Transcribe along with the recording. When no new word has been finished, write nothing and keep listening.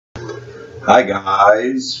Hi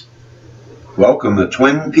guys, welcome to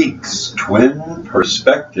Twin Peaks, Twin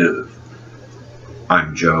Perspective.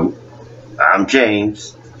 I'm Joe. I'm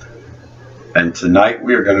James. And tonight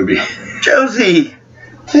we are going to be... Josie!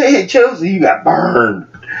 Hey, Josie, you got burned.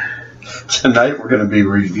 Tonight we're going to be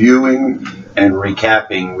reviewing and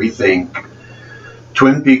recapping, we think,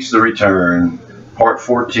 Twin Peaks The Return, Part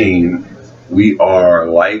 14, We Are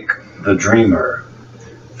Like the Dreamer.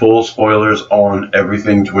 Full spoilers on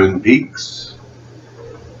everything Twin Peaks.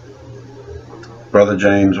 Brother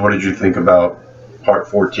James, what did you think about Part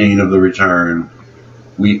 14 of The Return?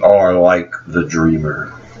 We Are Like the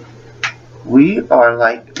Dreamer. We Are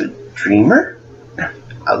Like the Dreamer?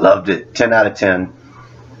 I loved it. 10 out of 10.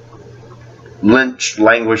 Lynch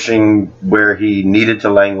languishing where he needed to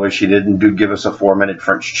languish. He didn't give us a 4-minute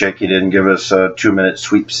French chick. He didn't give us a 2-minute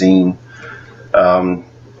sweep scene.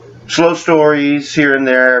 Slow stories here and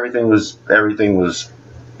there. Everything was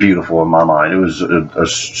beautiful in my mind. It was as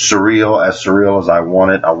surreal as I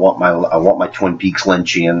want it. I want my Twin Peaks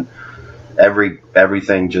Lynchian.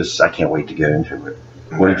 Everything just, I can't wait to get into it.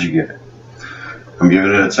 What did you give it? I'm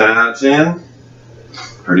giving it a 10 out of 10.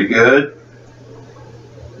 Pretty good.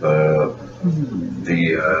 The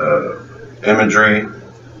imagery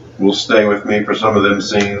will stay with me for some of them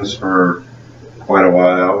scenes for quite a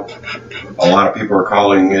while. A lot of people are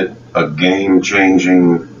calling it a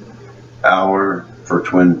game-changing hour for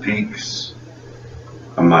Twin Peaks.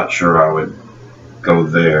 I'm not sure I would go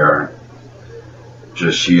there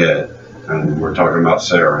just yet. And we're talking about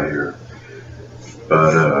Sarah here.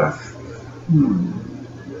 But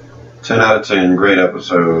 10 out of 10, great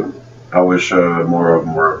episode. I wish more of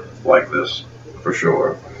them were like this, for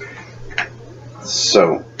sure.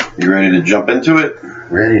 So, you ready to jump into it?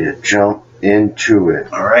 Ready to jump into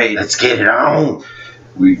it. All right. Let's get it on.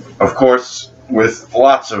 We, of course, with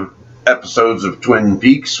lots of episodes of Twin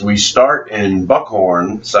Peaks, we start in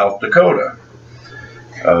Buckhorn, South Dakota.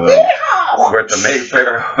 We're at the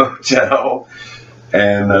Mayfair Hotel,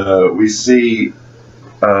 and we see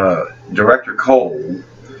Director Cole,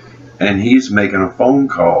 and he's making a phone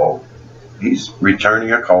call. He's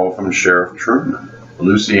returning a call from Sheriff Truman.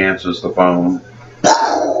 Lucy answers the phone.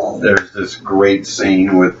 There's this great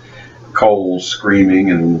scene with Cole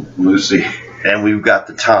screaming and Lucy. And we've got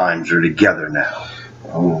the times are together now.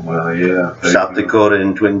 Oh, well, yeah. South Dakota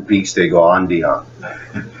and Twin Peaks, they go on beyond.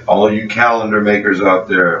 All of you calendar makers out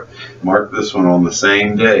there, mark this one on the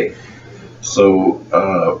same day.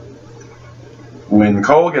 So, when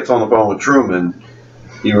Cole gets on the phone with Truman,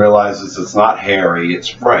 he realizes it's not Harry, it's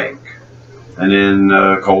Frank. And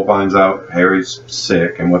then Cole finds out Harry's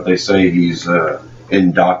sick, and what they say, he's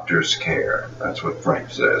in doctor's care. That's what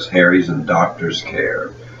Frank says. Harry's in doctor's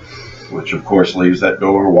care. Which, of course, leaves that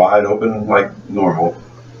door wide open like normal.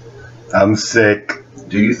 I'm sick.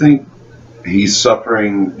 Do you think he's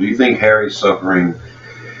suffering? Do you think Harry's suffering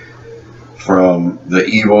from the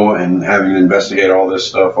evil and having to investigate all this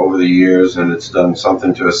stuff over the years, and it's done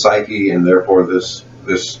something to his psyche, and therefore this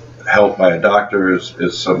help by a doctor is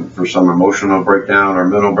for some emotional breakdown or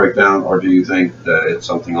mental breakdown? Or do you think that it's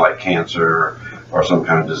something like cancer or some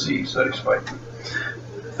kind of disease that he's fighting?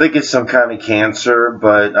 I think it's some kind of cancer,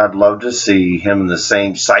 but I'd love to see him in the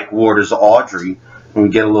same psych ward as Audrey when we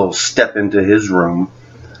get a little step into his room.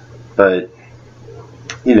 But,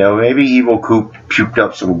 you know, maybe Evil Coop puked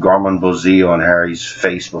up some Garmon Bozio on Harry's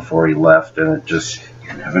face before he left, and it just...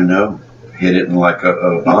 You never know. Hit it in like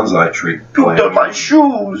a bonsai tree. Puked up my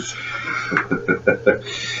shoes!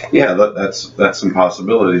 Yeah, that's some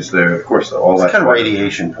possibilities there. Of course, all it's that kind of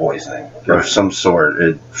radiation poisoning of some sort.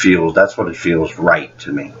 That's what it feels right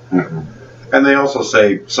to me. Mm-hmm. And they also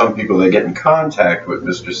say some people that get in contact with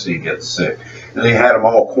Mr. C get sick. And they had them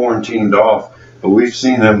all quarantined off, but we've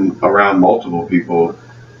seen them around multiple people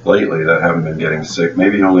lately that haven't been getting sick.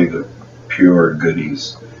 Maybe only the pure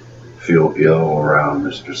goodies feel ill around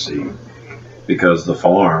Mr. C. Because the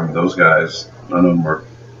farm, those guys, none of them were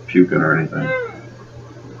puking or anything.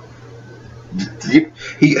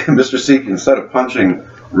 Mr. C, instead of punching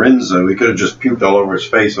Renzo, he could have just puked all over his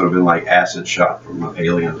face. It would have been like acid shot from an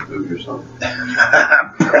alien's boot or something.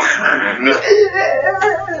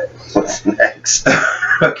 What's next?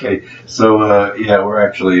 Okay, so yeah, we're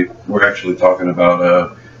actually talking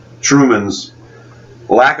about Truman's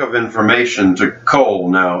lack of information to Cole.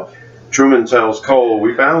 Now, Truman tells Cole,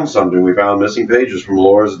 "We found something. We found missing pages from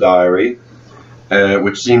Laura's diary,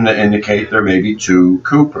 which seem to indicate there may be 2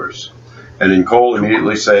 Coopers." And then Cole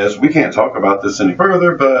immediately says, "We can't talk about this any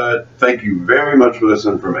further, but thank you very much for this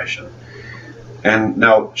information." And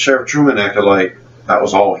now Sheriff Truman acted like that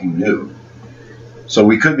was all he knew. So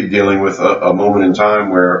we could be dealing with a moment in time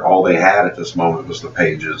where all they had at this moment was the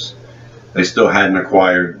pages. They still hadn't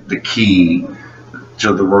acquired the key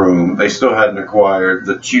to the room. They still hadn't acquired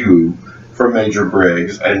the tube for Major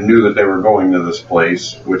Briggs, and knew that they were going to this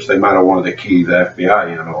place, which they might have wanted to key the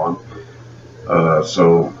FBI in on.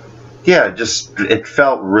 So yeah, just it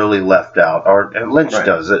felt really left out. Or and Lynch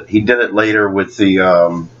does it. He did it later with the,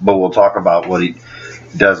 but we'll talk about what he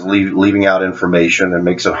does, leaving out information, and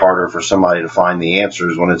makes it harder for somebody to find the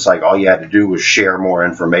answers when it's like all you had to do was share more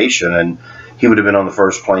information, and he would have been on the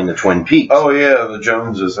first plane to Twin Peaks. Oh yeah, the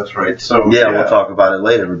Joneses. That's right. So yeah, we'll talk about it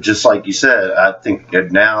later. But just like you said, I think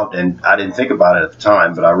that now, and I didn't think about it at the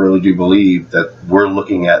time, but I really do believe that we're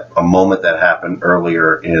looking at a moment that happened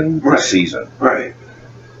earlier in the season. Right.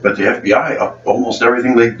 But the FBI, almost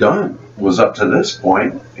everything they've done was up to this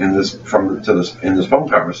point in this phone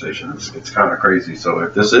conversation. It's kind of crazy. So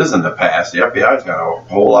if this isn't the past, the FBI's got a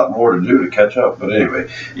whole lot more to do to catch up. But anyway,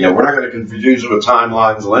 yeah, we're not going to confuse it with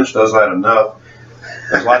timelines. Lynch does that enough.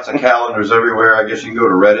 There's lots of calendars everywhere. I guess you can go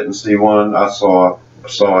to Reddit and see one. I saw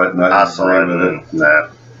it, and I didn't agree with it. Nah.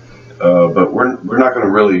 But we're not going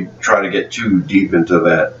to really try to get too deep into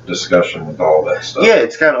that discussion with all that stuff. Yeah,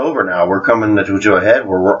 it's kind of over now. We're coming to a head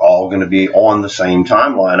where we're all going to be on the same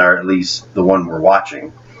timeline, or at least the one we're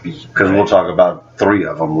watching, because we'll talk about 3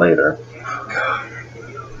 of them later.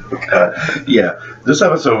 Yeah, this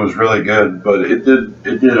episode was really good, but it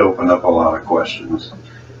did open up a lot of questions.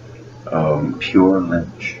 Pure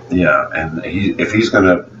Lynch. Yeah, and if he's going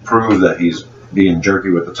to prove that he's being jerky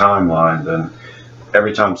with the timeline, then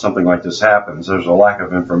every time something like this happens, there's a lack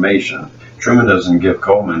of information. Truman doesn't give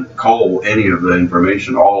Cole any of the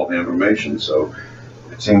information, all of the information, so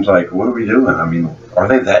it seems like, what are we doing? I mean, are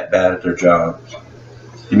they that bad at their jobs?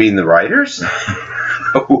 You mean the writers?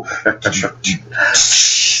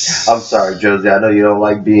 I'm sorry, Josie, I know you don't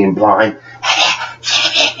like being blind.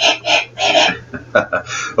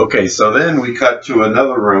 Okay, so then we cut to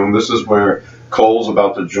another room. This is where Cole's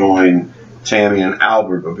about to join Tammy and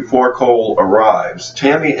Albert, but before Cole arrives,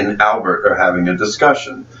 Tammy and Albert are having a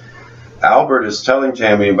discussion. Albert is telling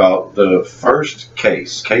Tammy about the first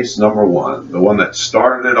case number 1, the one that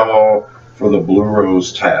started it all for the Blue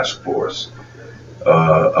Rose Task Force.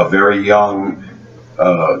 A very young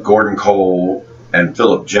Gordon Cole and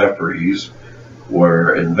Philip Jeffries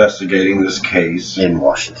were investigating this case in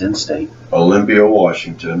Washington State, Olympia,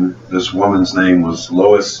 Washington. This woman's name was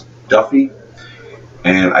Lois Duffy.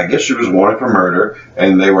 And I guess she was wanted for murder,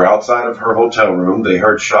 and they were outside of her hotel room. They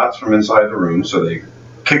heard shots from inside the room, so they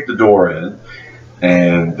kicked the door in.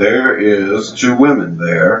 And there is 2 women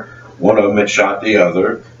there. One of them had shot the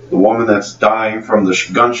other. The woman that's dying from the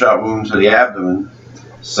gunshot wound to the abdomen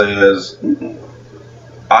says,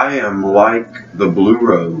 "I am like the Blue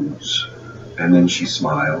Rose." And then she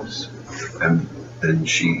smiles, and then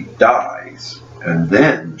she dies, and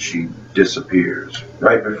then she disappears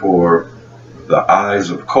right before the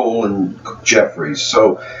eyes of Cole and Jeffries.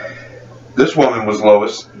 So this woman was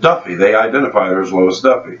Lois Duffy. They identified her as Lois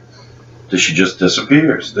Duffy. She just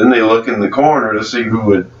disappears. Then they look in the corner to see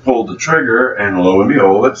who had pulled the trigger, and lo and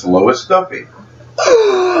behold, it's Lois Duffy.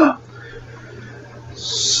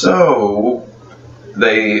 So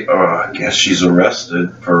they, I guess she's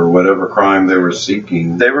arrested for whatever crime they were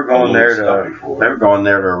seeking. They were going there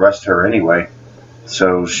to arrest her anyway.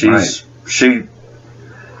 So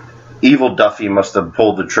Evil Duffy must have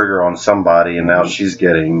pulled the trigger on somebody, and now she's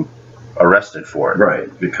getting arrested for it.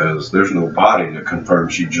 Right, because there's no body to confirm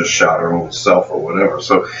she just shot her own self or whatever.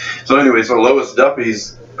 So anyway, so Lois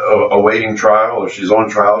Duffy's awaiting trial, or she's on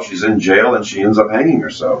trial, she's in jail, and she ends up hanging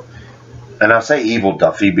herself. And I say Evil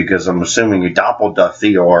Duffy because I'm assuming a Doppel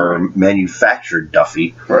Duffy or manufactured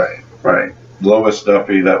Duffy. Right. Lois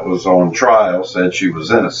Duffy, that was on trial, said she was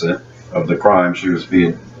innocent of the crime she was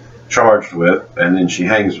being charged with, and then she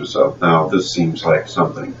hangs herself. Now, this seems like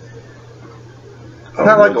something.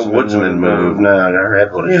 Not like a woodsman move. No, her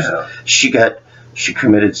head was. Yeah. She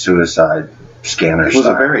committed suicide. Scanner It was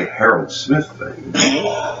a very Harold Smith thing.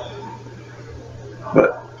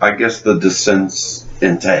 But I guess the descents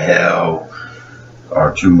into hell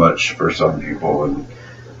are too much for some people, and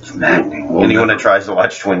it's maddening. Anyone that tries to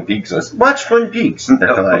watch Twin Peaks says, "Watch Twin Peaks." And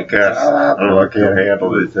they're like, I can't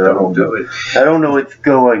handle it. I don't do it. I don't know what's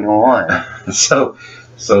going on. So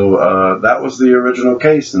that was the original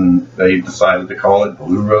case, and they decided to call it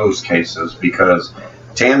Blue Rose Cases because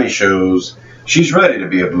Tammy shows she's ready to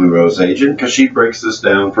be a Blue Rose agent because she breaks this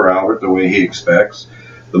down for Albert the way he expects.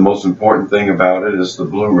 The most important thing about it is the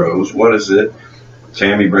Blue Rose. What is it?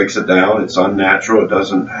 Tammy breaks it down. It's unnatural. It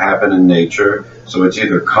doesn't happen in nature. So it's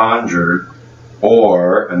either conjured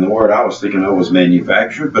or, and the word I was thinking of was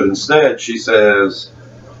manufactured, but instead she says,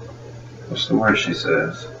 what's the word she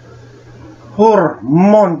says? Oh,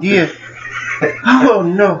 mon Dieu. Oh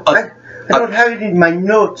no, I don't have it in my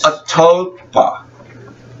notes. A tulpa.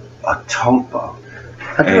 A tulpa.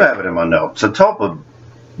 I do have it in my notes. A tulpa.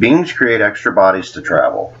 Beings create extra bodies to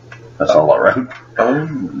travel. That's all I wrote.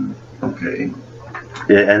 Oh, okay.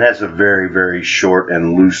 Yeah, and that's a very, very short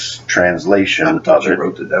and loose translation I thought of you it.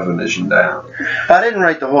 wrote the definition down. I didn't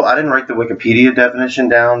write the Wikipedia definition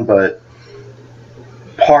down, but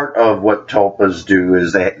part of what tulpas do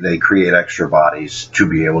is they create extra bodies to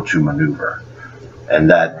be able to maneuver, and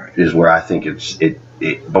that is where I think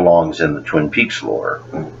it belongs in the Twin Peaks lore.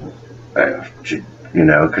 You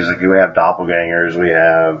know, because like, we have doppelgangers, we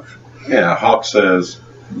have Hawk says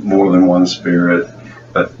more than one spirit,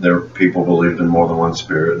 but there people believed in more than one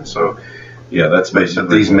spirit, and so that's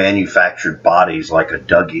basically these manufactured bodies like a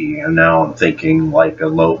Dougie, and now I'm thinking like a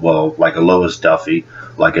Lois Duffy,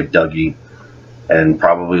 like a Dougie, and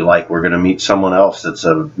probably like we're gonna meet someone else that's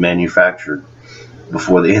manufactured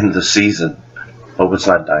before the end of the season. Hope it's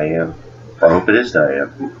not Diane. I hope it is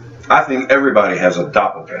Diane. I think everybody has a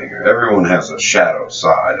doppelganger. Everyone has a shadow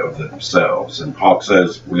side of themselves. And Hawk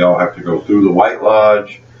says we all have to go through the White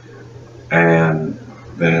Lodge, and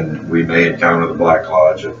then we may encounter the Black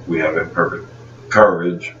Lodge if we have imperfect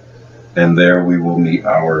courage, and there we will meet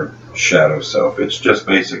our shadow self. It's just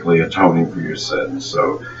basically atoning for your sins.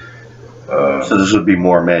 So this would be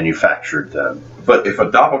more manufactured then. But if a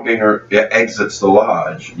doppelganger exits the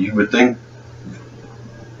lodge, you would think,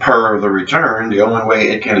 per the return, the only way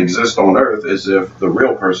it can exist on Earth is if the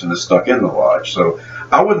real person is stuck in the lodge. So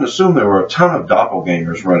I wouldn't assume there were a ton of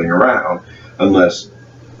doppelgangers running around unless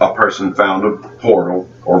a person found a portal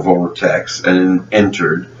or vortex and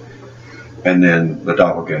entered, and then the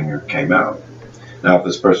doppelganger came out. Now, if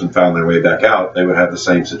this person found their way back out, they would have the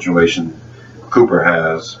same situation Cooper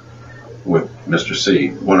has with Mr. C.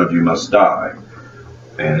 One of you must die.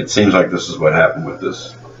 And it seems like this is what happened with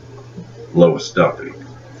this Lois Duffy.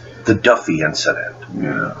 The Duffy incident.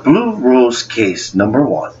 Yeah. Blue Rules case number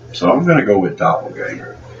 1. So I'm going to go with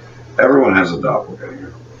doppelganger. Everyone has a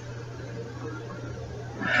doppelganger.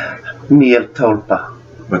 Mia tulpa.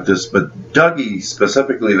 But Dougie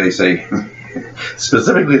specifically they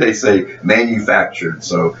say manufactured.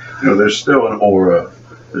 So there's still an aura,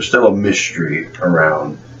 there's still a mystery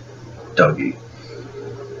around Dougie.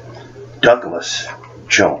 Douglas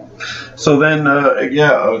Jones. So then,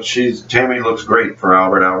 Tammy looks great for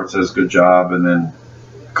Albert. Albert says, good job. And then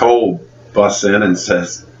Cole busts in and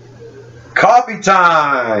says, coffee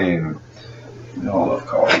time! I love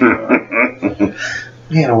coffee time.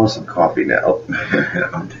 Man, I want some coffee now.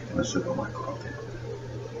 I'm taking a sip of my coffee.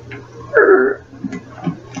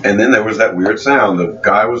 And then there was that weird sound. The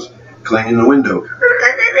guy was cleaning the window.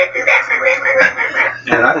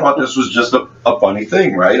 And I thought this was just a funny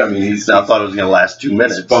thing, right? I mean, I thought it was going to last 2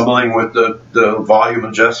 minutes. He's fumbling with the volume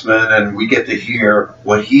adjustment, and we get to hear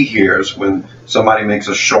what he hears when somebody makes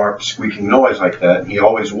a sharp, squeaking noise like that. He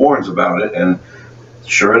always warns about it, and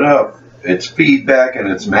sure enough, it's feedback, and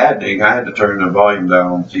it's maddening. I had to turn the volume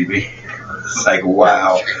down on the TV. It's like,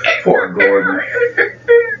 wow, poor Gordon.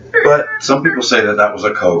 But some people say that was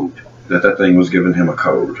a code, that thing was giving him a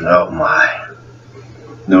code. Oh, my.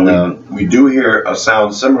 No, we do hear a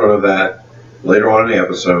sound similar to that later on in the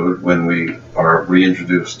episode when we are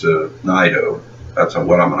reintroduced to Nido. That's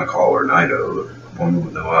what I'm going to call her, Nido, the woman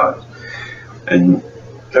with no eyes. And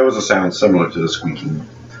there was a sound similar to the squeaking.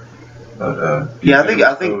 But,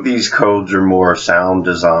 I think these codes are more sound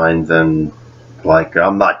design than, like,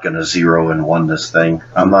 I'm not going to 0 and 1 this thing.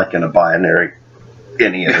 I'm not going to binary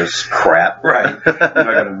any of this crap. Right. You're not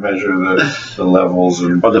going to measure the levels.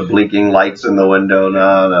 Or the blinking lights in the window.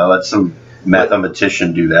 No, let some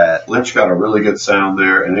mathematician do that. Lynch got a really good sound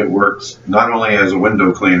there, and it works not only as a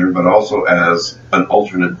window cleaner, but also as an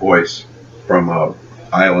alternate voice from a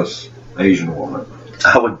eyeless Asian woman.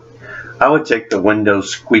 I would take the window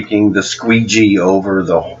squeaking, the squeegee over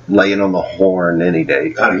the laying on the horn any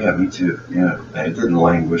day. Oh yeah, me too. Yeah, it didn't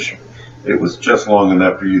languish. It was just long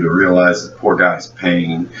enough for you to realize the poor guy's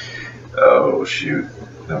pain. Oh shoot,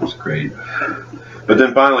 that was great. But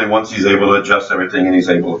then finally, once he's able to adjust everything and he's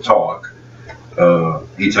able to talk,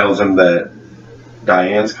 he tells him that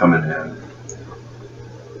Diane's coming in,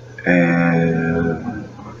 and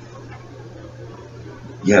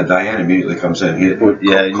Diane immediately comes in. You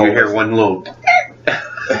hear one little.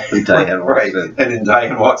 Diane right, and then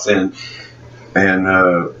Diane walks in, and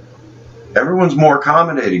everyone's more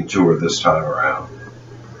accommodating to her this time around.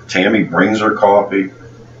 Tammy brings her coffee.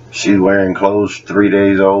 She's wearing clothes 3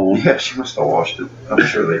 days old. Yeah, she must have washed it. I'm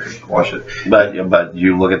sure they could wash it. But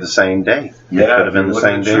you look at the same day. Yeah, it could have been the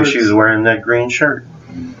same day she was wearing that green shirt.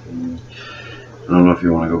 don't know if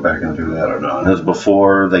you want to go back and do that or It not. was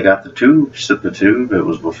before they got the tube, shipped the tube. It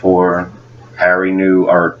was before Harry knew,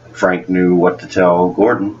 or Frank knew what to tell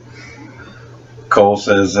Gordon. Cole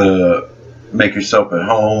says, make yourself at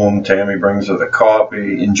home. Tammy brings her the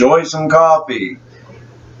coffee. Enjoy some coffee.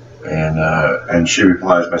 And she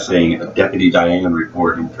replies by saying, Deputy Diane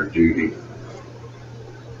reporting for duty.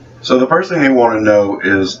 So the first thing they want to know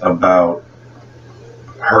is about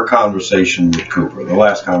her conversation with Cooper, the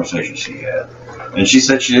last conversation she had. And she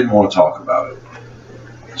said she didn't want to talk about it.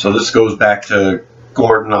 So this goes back to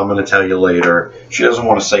Gordon, I'm going to tell you later. She doesn't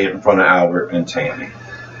want to say it in front of Albert and Tammy.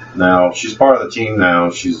 Now, she's part of the team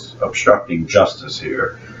now. She's obstructing justice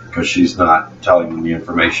here because she's not telling them the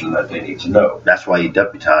information that they need to know. That's why you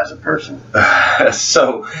deputize a person.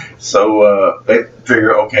 So they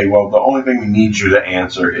figure, okay, well, the only thing we need you to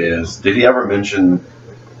answer is, did he ever mention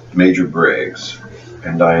Major Briggs?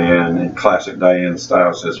 And Diane, in classic Diane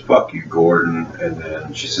style, says, fuck you, Gordon. And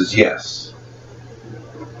then she says, yes.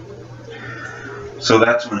 So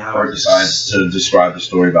that's when Howard decides to describe the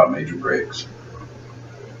story about Major Briggs.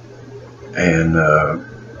 And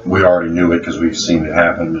we already knew it because we've seen it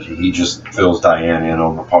happen, but he just fills Diane in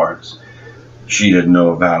on the parts she didn't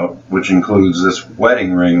know about, which includes this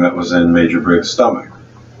wedding ring that was in Major Briggs' stomach.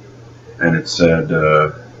 And it said,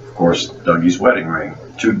 of course, Dougie's wedding ring.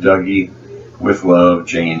 To Dougie, with love,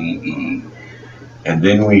 Janie E. And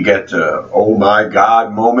then we get to, oh my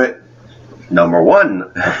God moment. Number one.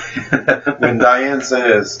 When Diane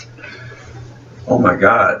says, oh my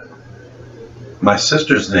God, my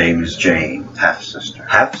sister's name is Jane. Half-sister.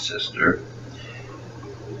 Half-sister.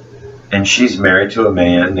 And she's married to a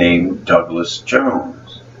man named Douglas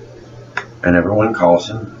Jones. And everyone calls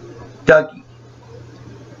him Dougie.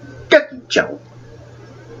 Dougie Joe.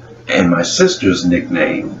 And my sister's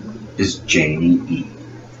nickname is Janie E.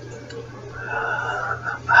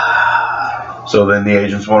 So then the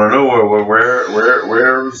agents want to know where's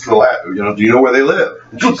the do you know where they live?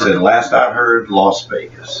 And she said, last I heard, Las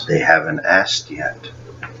Vegas. They haven't asked yet.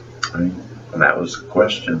 And that was the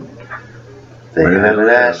question. They Where do they haven't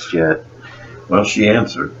live? asked yet. Well, she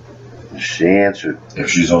answered. She answered. If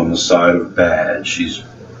she's on the side of bad, she's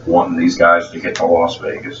wanting these guys to get to Las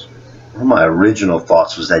Vegas. One of my original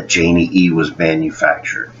thoughts was that Janie E was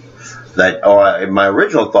manufactured. My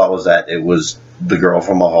original thought was that it was the girl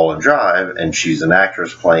from Mulholland Drive, and she's an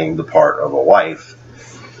actress playing the part of a wife.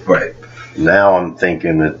 Right. Now I'm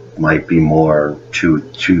thinking it might be more to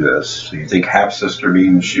this. So you think half-sister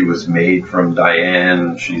means she was made from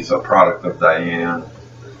Diane, she's a product of Diane?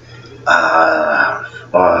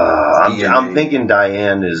 I'm thinking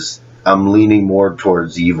Diane is. I'm leaning more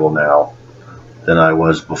towards evil now than I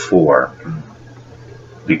was before,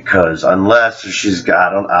 because unless she's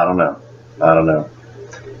got, I don't know.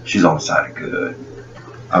 She's on the side of good.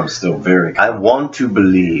 I'm still very. I want to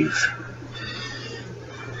believe.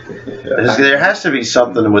 There has to be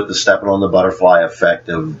something with the stepping on the butterfly effect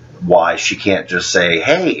of why she can't just say,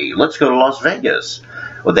 "Hey, let's go to Las Vegas."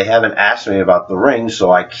 Well, they haven't asked me about the ring,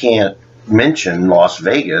 so I can't mention Las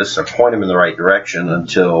Vegas or point them in the right direction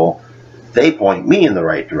until they point me in the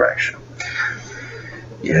right direction.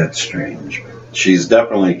 Yeah, it's strange. She's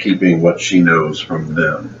definitely keeping what she knows from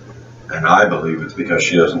them. And I believe it's because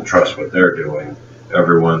she doesn't trust what they're doing.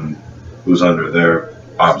 Everyone who's under their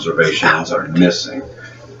observations are missing.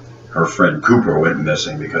 Her friend Cooper went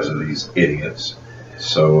missing because of these idiots.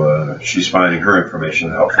 So she's finding her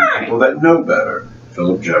information out from people that know better.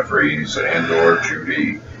 Philip Jeffries and or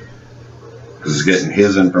Judy, who's getting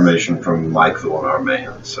his information from Mike the One-Armed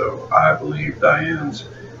Man. So I believe Diane's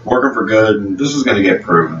working for good, and this is going to get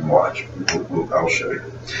proven. Watch. I'll show you.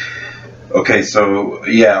 Okay, so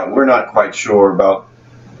yeah, we're not quite sure about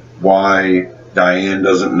why Diane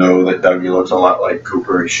doesn't know that Dougie looks a lot like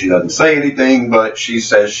Cooper. She doesn't say anything, but she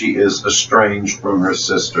says she is estranged from her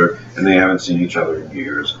sister, and they haven't seen each other in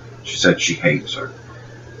years. She said she hates her.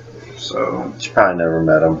 So She probably never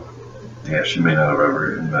met him. yeah, she may not have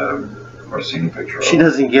ever even met him or seen a picture of She him.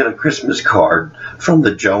 doesn't get a Christmas card from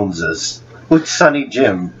the Joneses with Sonny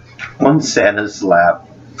Jim on Santa's lap.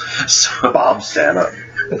 So, Bob Santa.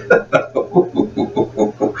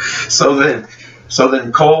 So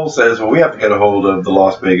then Cole says, well, we have to get a hold of the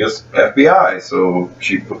Las Vegas FBI. So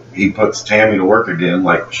he puts Tammy to work again,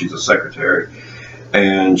 like she's a secretary.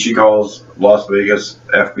 And she calls Las Vegas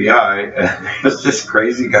FBI, and there's this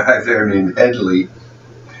crazy guy there named Headley.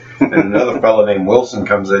 And another fellow named Wilson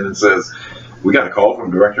comes in and says, we got a call from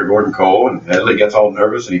Director Gordon Cole. And Headley gets all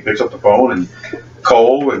nervous, and he picks up the phone, and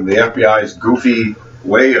Cole, in the FBI's goofy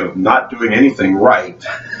way of not doing anything right,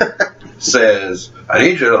 says, I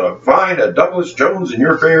need you to find a Douglas Jones in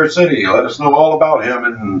your fair city. Let us know all about him.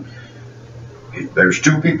 And there's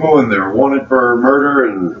 2 people and they're wanted for murder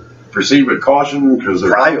and proceed with caution because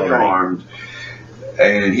they're heavily armed.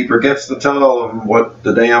 And he forgets to tell them what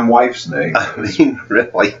the damn wife's name is. I mean,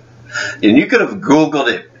 really? And you could have Googled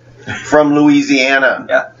it from Louisiana.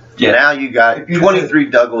 Yeah. Yeah. Now you got 23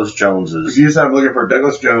 Douglas Joneses. If you start looking for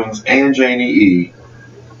Douglas Jones and Janie E.,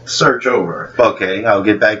 search over. Okay, I'll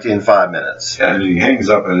get back to you in 5 minutes. And he hangs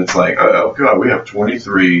up and it's like, oh God, we have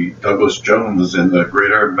 23 Douglas Jones in the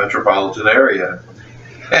greater metropolitan area.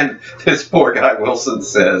 And this poor guy Wilson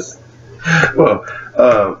says, well,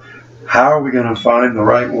 how are we going to find the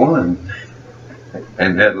right one?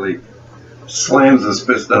 And Headley slams his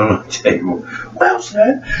fist down on the table. Well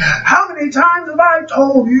said. How many times have I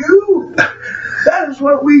told you? That is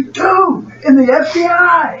what we do in the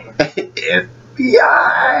FBI.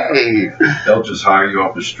 FBI. They'll just hire you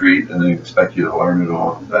off the street and they expect you to learn it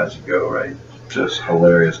all as you go, right? Just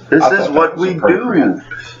hilarious. This is what we do.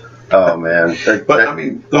 Oh, man. But, I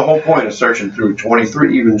mean, the whole point of searching through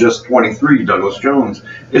 23, even just 23 Douglas Jones,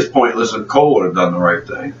 is pointless if Cole would have done the right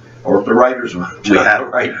thing. Or if the writers would have done the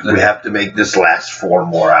right thing. We have to make this last 4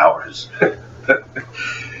 more hours.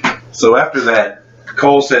 So after that,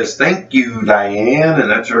 Cole says, thank you, Diane, and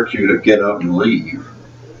that's her cue to get up and leave.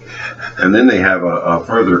 And then they have a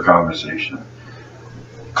further conversation.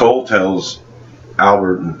 Cole tells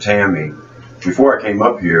Albert and Tammy, before I came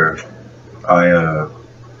up here, I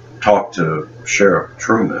talked to Sheriff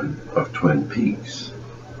Truman of Twin Peaks.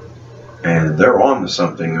 And they're on to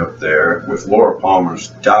something up there with Laura Palmer's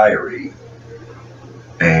diary.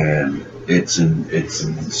 And it's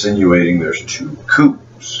insinuating there's 2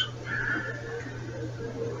 coups.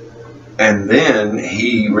 And then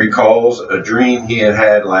he recalls a dream he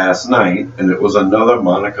had last night, and it was another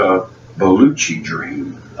Monica Bellucci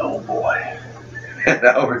dream. Oh boy. And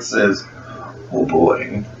Albert says, oh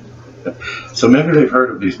boy. So maybe they've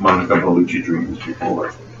heard of these Monica Bellucci dreams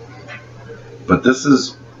before. But this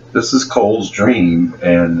is Cole's dream,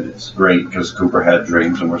 and it's great because Cooper had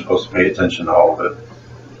dreams, and we're supposed to pay attention to all of it.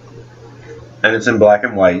 And it's in black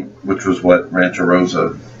and white, which was what Rancho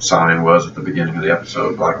Rosa sign was at the beginning of the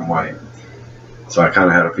episode, black and white. So I kind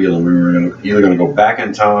of had a feeling we were either going to go back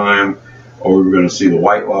in time, or we were going to see the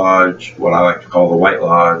White Lodge, what I like to call the White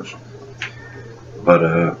Lodge.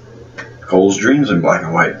 But Cole's dream's in black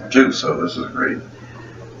and white too, so this is great.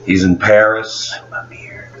 He's in Paris,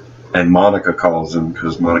 and Monica calls him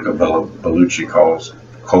because Monica Bellucci calls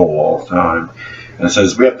Cole all the time, and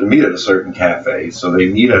says we have to meet at a certain cafe. So they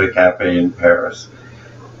meet at a cafe in Paris,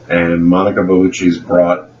 and Monica Bellucci's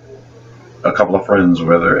brought a couple of friends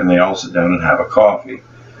with her, and they all sit down and have a coffee.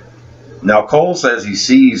 Now Cole says he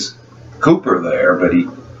sees Cooper there, but he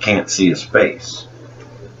can't see his face.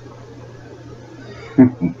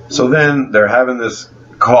 So then they're having this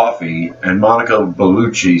coffee, and Monica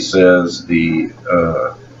Bellucci says the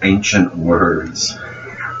ancient words,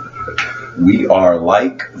 we are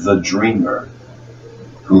like the dreamer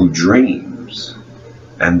who dreams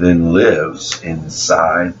and then lives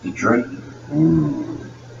inside the dream.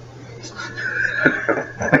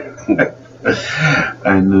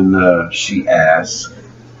 And then she asks,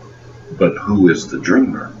 but who is the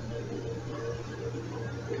dreamer?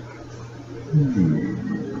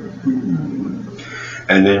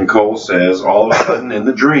 And then Cole says, all of a sudden in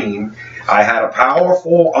the dream, I had a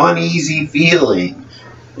powerful, uneasy feeling.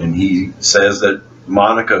 And he says that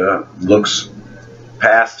Monica looks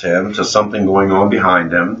past him to something going on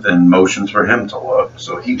behind him, then motions for him to look.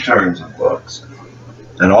 So he turns and looks.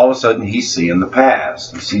 And all of a sudden he's seeing the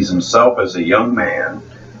past. He sees himself as a young man.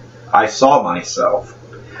 I saw myself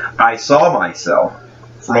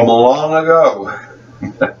from long ago.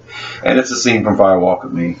 And it's a scene from Fire Walk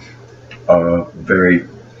with Me, a very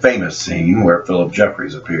famous scene where Philip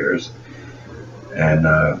Jeffries appears. And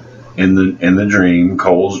in the dream,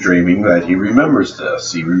 Cole's dreaming that he remembers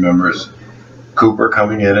this. He remembers Cooper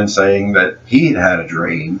coming in and saying that he'd had a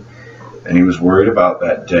dream, and he was worried about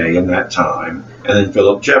that day and that time. And then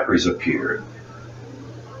Philip Jeffries appeared,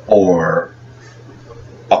 or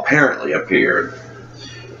apparently appeared,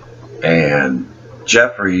 and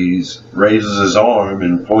Jeffries raises his arm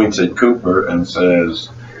and points at Cooper and says,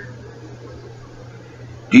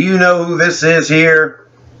 do you know who this is here?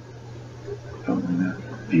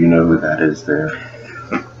 Do you know who that is there?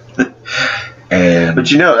 But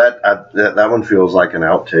you know, that one feels like an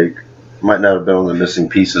outtake. Might not have been on the missing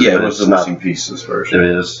pieces. Yeah, but it was the missing pieces version.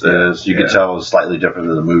 It is. It is. You can tell it's slightly different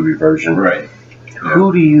than the movie version. Right.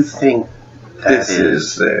 Who do you think that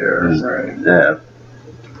is there? Right. Yeah.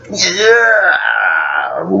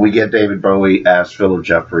 Yeah. When we get David Bowie as Philip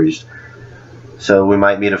Jeffries. So we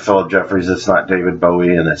might meet a Philip Jeffries that's not David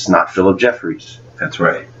Bowie, and it's not Philip Jeffries. That's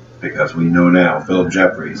right. because we know now Philip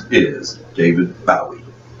Jeffries is David Bowie.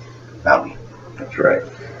 Bowie. That's right.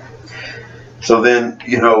 So then,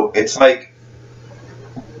 it's like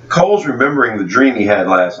Cole's remembering the dream he had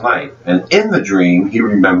last night. And in the dream, he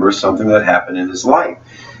remembers something that happened in his life.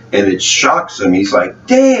 And it shocks him. He's like,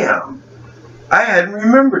 damn, I hadn't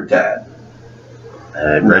remembered that.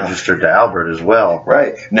 And it registered to Albert as well.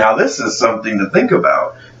 Right. Now, this is something to think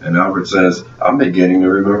about. And Albert says, I'm beginning to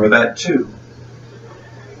remember that too.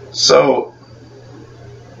 So.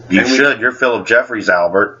 You should. You're Philip Jeffries,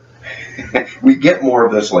 Albert. We get more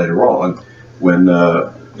of this later on when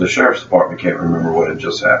the sheriff's department can't remember what had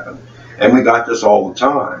just happened. And we got this all the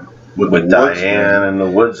time. With Diane and the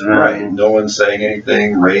woodsman. Right. No one's saying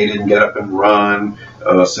anything. Ray didn't get up and run.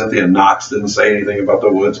 Cynthia Knox didn't say anything about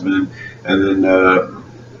the woodsman. And then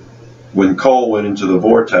when Cole went into the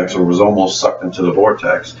vortex, or was almost sucked into the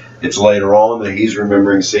vortex, it's later on that he's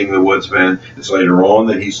remembering seeing the woodsman. It's later on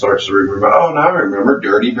that he starts to remember, oh, now I remember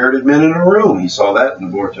dirty bearded men in a room. He saw that in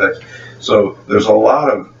the vortex. So there's a lot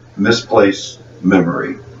of misplaced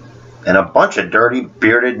memory. And a bunch of dirty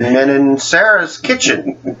bearded men in Sarah's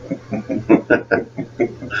kitchen.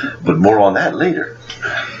 But more on that later.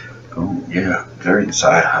 Oh, yeah. They're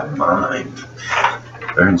inside her mind.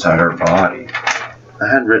 They're inside her body. I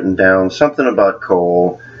had written down something about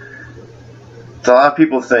Cole. A lot of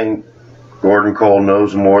people think Gordon Cole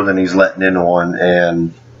knows more than he's letting in on,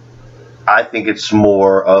 and I think it's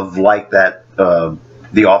more of like that,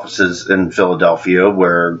 the offices in Philadelphia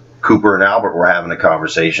where Cooper and Albert were having a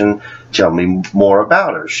conversation. Tell me more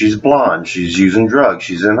about her. She's blonde. She's using drugs.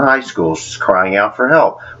 She's in high school. She's crying out for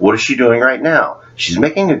help. What is she doing right now? She's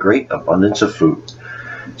making a great abundance of food.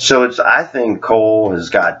 So I think Cole has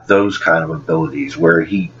got those kind of abilities where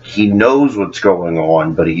he knows what's going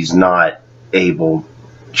on, but he's not able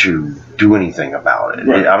to do anything about it.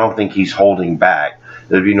 Right. I don't think he's holding back.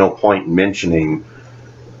 There'd be no point in mentioning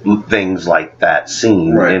things like that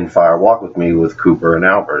scene in Fire Walk With Me with Cooper and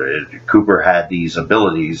Albert. Cooper had these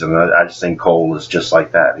abilities, and I just think Cole is just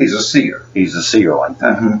like that. He's a seer. He's a seer like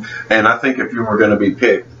that. Mm-hmm. And I think if you were going to be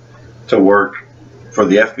picked to work for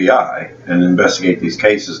the FBI and investigate these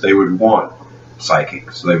cases, they would want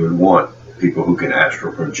psychics. They would want people who can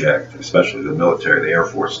astral project, especially the military, the Air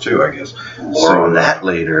Force too, I guess. More on that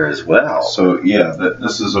later as well. So yeah,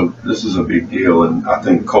 this is a big deal, and I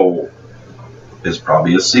think Cole is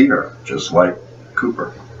probably a seer, just like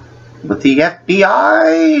Cooper. With the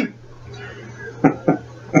FBI.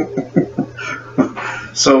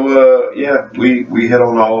 So yeah, we hit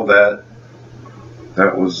on all of that.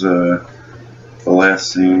 That was the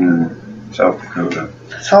last scene in South Dakota.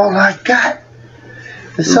 That's all I got.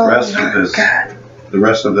 That's all I got. The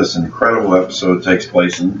rest of this incredible episode takes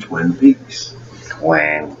place in Twin Peaks.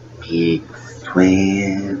 Twin Peaks.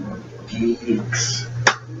 Twin Peaks.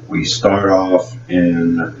 We start off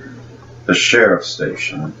in the sheriff's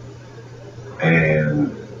station,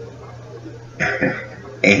 and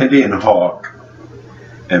Andy and Hawk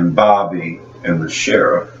and Bobby and the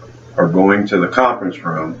sheriff are going to the conference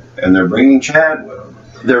room, and they're bringing Chad with them.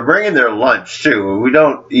 They're bringing their lunch too. We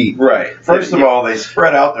don't eat. Right. First of all, they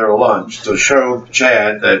spread out their lunch to show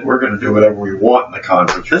Chad that we're going to do whatever we want in the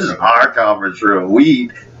conference room. This is our conference room. We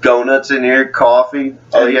eat donuts in here, coffee.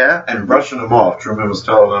 Oh, yeah? And brushing them off. Truman was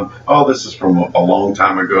telling them, oh, this is from a long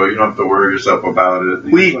time ago. You don't have to worry yourself about it.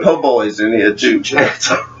 We eat po' boys in here too.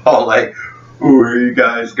 Chad's all like, where are you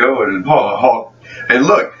guys going? And Hawk. And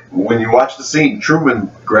look, when you watch the scene,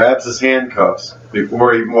 Truman grabs his handcuffs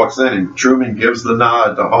before he walks in, and Truman gives the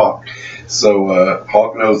nod to Hawk. So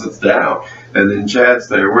Hawk knows it's down. And then Chad's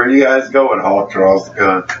there. Where are you guys going? Hawk draws the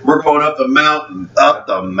gun. We're going up the mountain. Up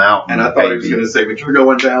the mountain. And I thought he was going to say, but you're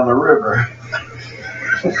going down the river.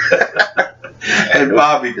 And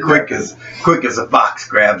Bobby, quick as a fox,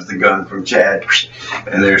 grabs the gun from Chad.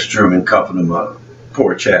 And there's Truman cuffing him up.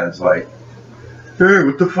 Poor Chad's like, hey,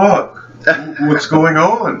 what the fuck? What's going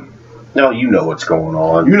on? No, you know what's going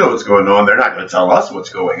on. You know what's going on. They're not going to tell us what's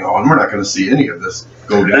going on. We're not going to see any of this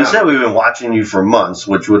go down. They said we've been watching you for months,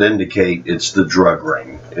 which would indicate it's the drug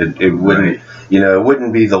ring. It wouldn't, it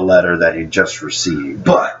wouldn't be the letter that he just received.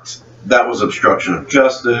 But that was obstruction of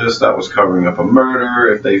justice. That was covering up a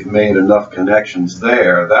murder. If they've made enough connections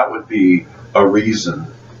there, that would be a reason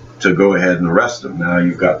to go ahead and arrest him. Now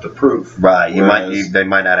you've got the proof. Right. They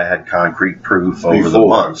might not have had concrete proof over the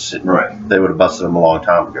months. Right. They would have busted him a long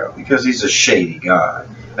time ago. Because he's a shady guy.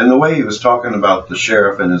 And the way he was talking about the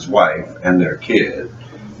sheriff and his wife and their kid,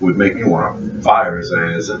 would make me want to fire his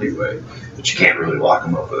ass anyway. But you can't really lock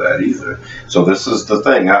him up for that either. So this is the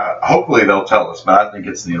thing. Hopefully they'll tell us, but I think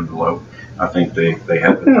it's the envelope. I think they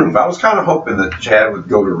have the proof. I was kind of hoping that Chad would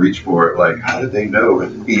go to reach for it. Like, how did they know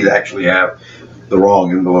he'd actually have the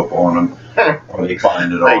wrong envelope on him? Or they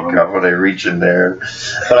find it on him. When they reach in there.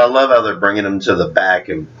 But I love how they're bringing him to the back,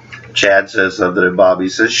 and Chad says something, and Bobby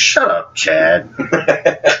says, "Shut up, Chad."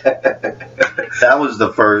 That was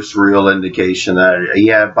the first real indication that,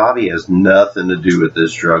 yeah, Bobby has nothing to do with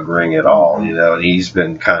this drug ring at all. You know, he's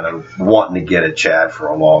been kind of wanting to get at Chad for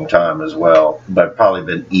a long time as well, but probably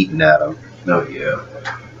been eating at him. Oh, yeah.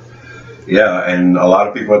 Yeah, and a lot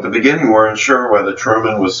of people at the beginning weren't sure whether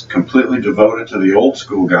Truman was completely devoted to the old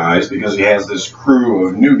school guys because he has this crew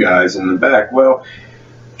of new guys in the back. Well,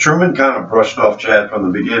 Truman kind of brushed off Chad from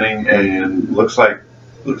the beginning, and looks like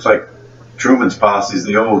Truman's posse is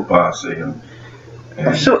the old posse. And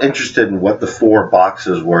I'm still interested in what the 4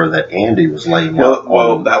 boxes were that Andy was laying out.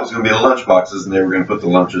 Well, that was going to be the lunch boxes, and they were going to put the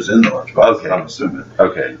lunches in the lunch boxes, okay. I'm assuming.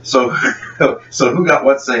 Okay. So who got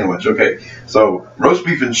what sandwich? Okay, so roast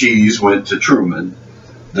beef and cheese went to Truman.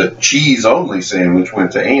 The cheese-only sandwich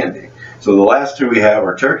went to Andy. So the last 2 we have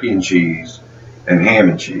are turkey and cheese and ham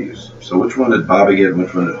and cheese. So which one did Bobby get and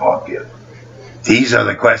which one did Hawk get? These are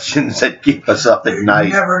the questions that keep us up at night.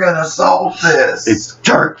 You're never going to solve this. It's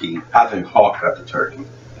turkey. I think Hawk got the turkey.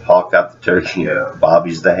 Hawk got the turkey. Yeah.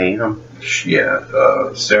 Bobby's the ham.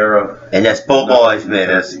 Yeah. Sarah. And that's po' boys, man.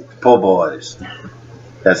 That's po' boys.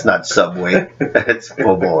 That's not Subway. That's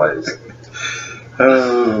po' boys.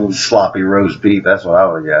 Oh, sloppy roast beef. That's what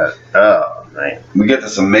I would got. Oh, man. We get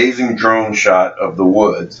this amazing drone shot of the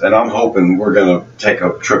woods, and I'm hoping we're going to take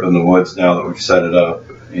a trip in the woods now that we've set it up.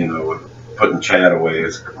 You know, with putting Chad away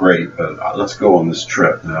is great, but let's go on this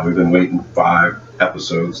trip now. We've been waiting 5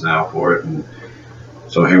 episodes now for it, and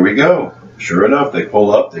so here we go. Sure enough, they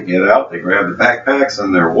pull up, they get out, they grab the backpacks,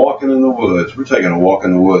 and they're walking in the woods. We're taking a walk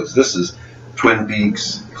in the woods. This is Twin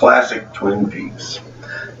Peaks, classic Twin Peaks.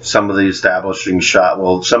 Some of the establishing shot,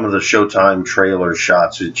 well, some of the Showtime trailer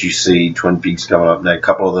shots that you see, Twin Peaks coming up, and a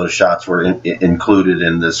couple of those shots were included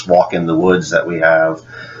in this walk in the woods that we have.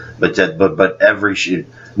 But every shoot,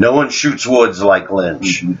 no one shoots woods like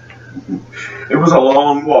Lynch. It was a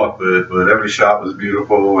long walk, but every shot was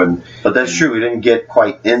beautiful. But that's true. We didn't get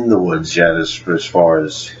quite in the woods yet, as far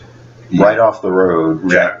as right off the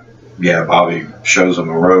road. Yeah. Bobby shows them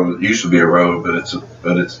a road. It used to be a road,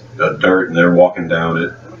 but it's a dirt, and they're walking down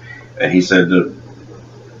it. And he said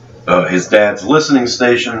that his dad's listening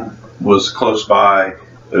station was close by.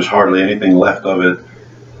 There's hardly anything left of it.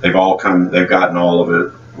 They've gotten all of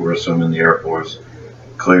it. We're assuming the Air Force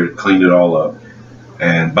cleaned it all up.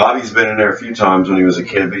 And Bobby's been in there a few times when he was a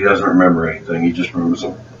kid, but he doesn't remember anything. He just remembers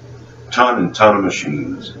a ton of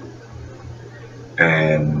machines.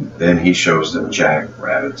 And then he shows them Jack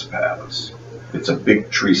Rabbit's palace. It's a big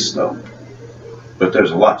tree stump, but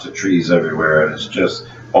there's lots of trees everywhere, and it's just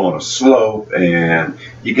on a slope. And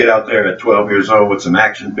you get out there at 12 years old with some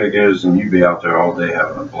action figures, and you'd be out there all day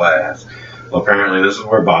having a blast. Well, apparently this is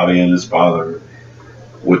where Bobby and his father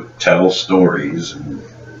would tell stories, and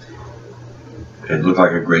it looked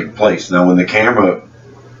like a great place. Now, when the camera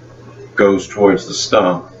goes towards the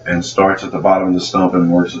stump and starts at the bottom of the stump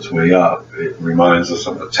and works its way up, it reminds us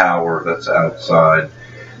of the tower that's outside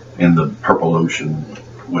in the Purple Ocean,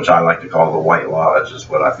 which I like to call the White Lodge, is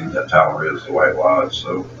what I think that tower is, the White Lodge.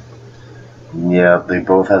 So, yeah, they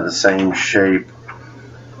both have the same shape.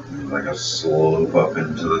 Like a slope up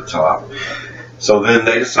into the top. So then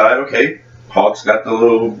they decide, okay, Hawk's got the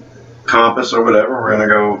little compass or whatever. We're going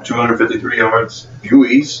to go 253 yards due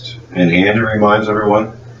east. And Andy reminds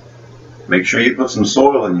everyone, make sure you put some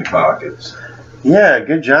soil in your pockets. Yeah,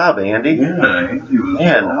 good job, Andy. Yeah, Andy was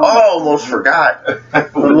Man, I almost forgot.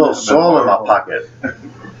 Put a little soil in my pocket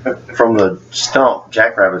from the stump.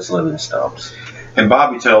 Jackrabbits live in stumps. And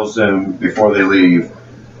Bobby tells them before they leave,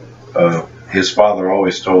 his father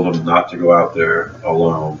always told him not to go out there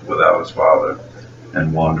alone without his father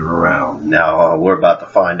and wander around. Now we're about to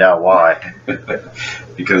find out why.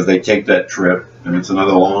 Because they take that trip, and it's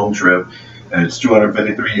another long trip, and it's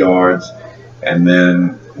 253 yards, and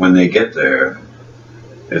then when they get there,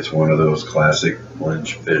 it's one of those classic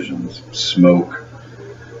Lynch visions. Smoke,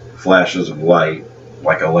 flashes of light,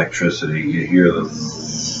 like electricity. You hear the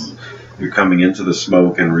zzz. You're coming into the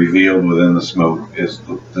smoke, and revealed within the smoke is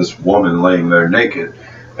this woman laying there naked,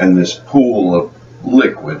 and this pool of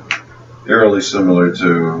liquid, eerily similar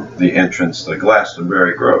to the entrance to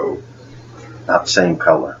Glastonbury Grove. Not the same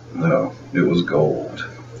color. No, it was gold.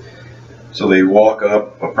 So they walk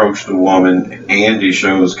up, approach the woman. Andy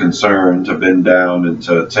shows concern to bend down and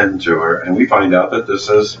to attend to her. And we find out that this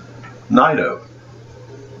is Nido,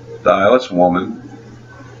 the eyeless woman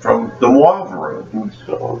from the Mauve room.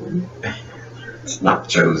 It's not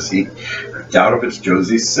Josie. I doubt if it's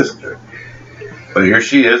Josie's sister. But here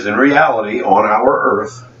she is in reality on our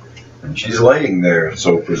Earth. And she's laying there.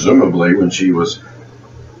 So presumably when she was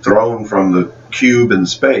thrown from the cube in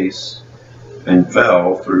space and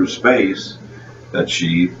fell through space, that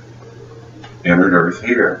she entered Earth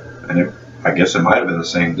here. And I guess it might have been the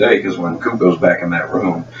same day, because when Coop goes back in that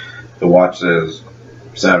room, the watch says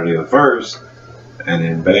Saturday the 1st, and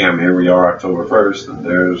then bam, here we are, October 1st, and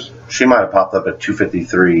there's... She might have popped up at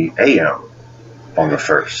 2:53 a.m. on the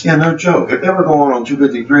 1st. Yeah, no joke. If they were going on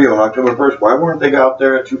 2:53 on October 1st, why weren't they out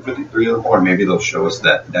there at 2:53 in the morning? Maybe they'll show us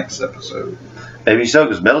that next episode. Maybe so,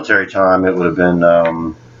 because military time, it would have been...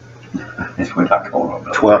 We're not going on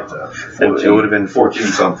 12. It would have been 14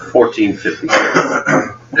 something. 14:50.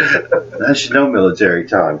 That's no military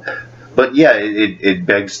time. But yeah, it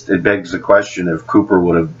begs the question: if Cooper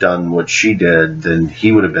would have done what she did, then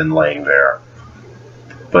he would have been laying there.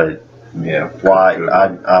 But yeah, why?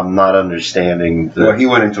 I'm not understanding. Well, he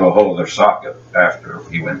went into a whole other socket after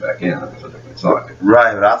he went back in. It was a different socket.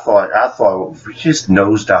 Right, but I thought just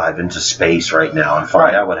nosedive into space right now and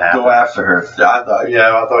find out what happened. Go after her. I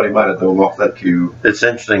thought he might have dove off that cube. It's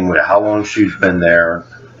interesting how long she's been there.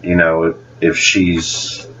 You know, if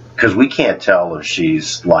she's, because we can't tell if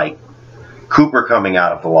she's like Cooper coming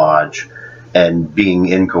out of the lodge and being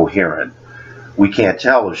incoherent. We can't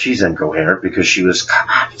tell if she's incoherent because she was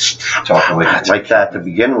talking like that to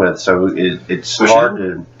begin with. So it's hard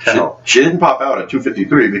to tell. She didn't pop out at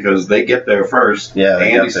 2:53 because they get there first. Yeah,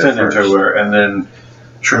 Andy's sending to her, and then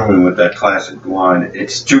Truman with that classic line,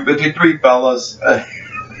 "It's 2:53, fellas." I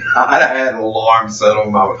had an alarm set on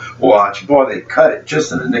my watch. Boy, they cut it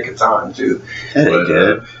just in the nick of time too. Yeah, they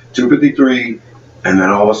did. 2:53, and then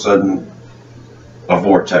all of a sudden, a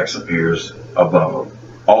vortex appears above them.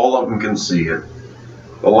 All of them can see it.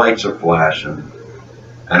 The lights are flashing.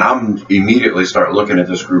 And I'm immediately start looking at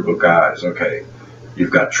this group of guys. Okay,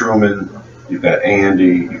 you've got Truman, you've got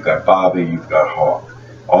Andy, you've got Bobby, you've got Hawk.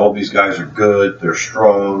 All these guys are good. They're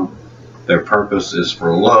strong. Their purpose is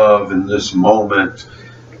for love in this moment.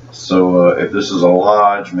 So if this is a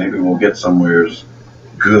lodge, maybe we'll get somewheres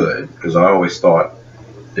good. Because I always thought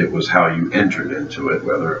it was how you entered into it,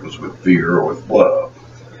 whether it was with fear or with love.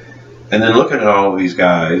 And then looking at all of these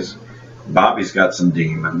guys, Bobby's got some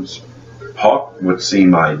demons. Hawk would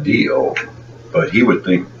seem ideal, but he would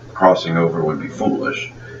think crossing over would be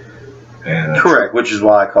foolish. And correct, which is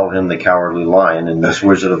why I call him the Cowardly Lion in this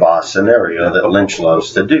Wizard of Oz scenario that Lynch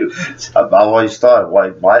loves to do. I've always thought,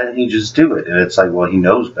 why didn't he just do it? And it's like, well, he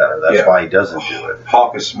knows better. That's why he doesn't do it.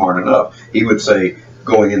 Hawk is smart enough. He would say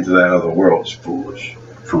going into that other world is foolish.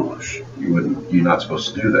 Foolish. You're not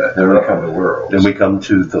supposed to do that. Then we come to worlds. Then we come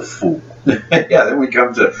to the fool. Yeah, then we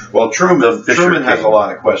come to, well, Truman has a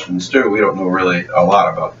lot of questions too. We don't know really a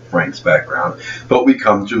lot about Frank's background. But we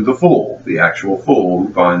come to the fool, the actual fool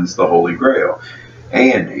who finds the Holy Grail.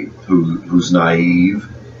 Andy, who's naive.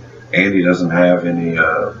 Andy doesn't have any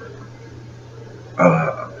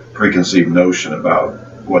preconceived notion about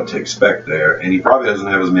what to expect there. And he probably doesn't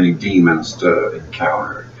have as many demons to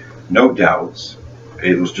encounter. No doubts.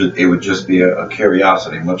 It would just be a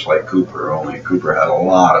curiosity, much like Cooper, only Cooper had a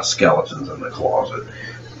lot of skeletons in the closet.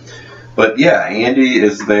 But yeah, Andy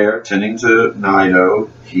is there tending to Nido.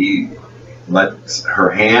 He lets her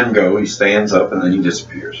hand go, he stands up, and then he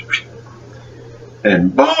disappears.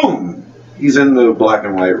 And boom! He's in the black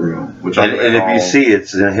and white room. And if you see,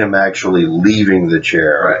 it's him actually leaving the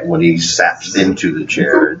chair. Right. When he zaps into the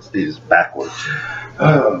chair. It's backwards.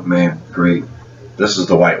 Oh, man, great. This is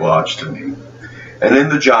the White Lodge to me. And then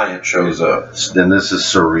the giant shows up. Then this is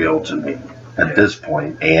surreal to me. At this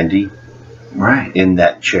point, Andy, right, in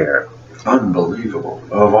that chair. Unbelievable.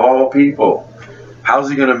 Of all people. How's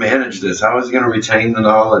he going to manage this? How is he going to retain the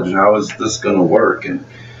knowledge? How is this going to work? And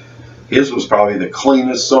his was probably the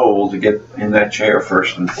cleanest soul to get in that chair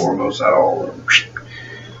first and foremost out of all of them.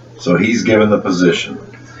 So he's given the position.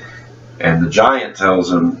 And the giant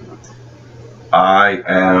tells him, I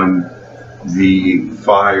am the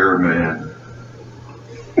fireman.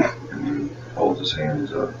 Holds his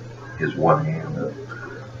hands up, his one hand up.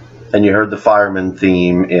 And you heard the fireman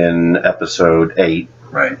theme in episode 8,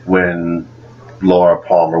 right? When Laura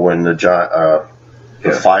Palmer, when the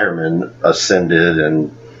fireman ascended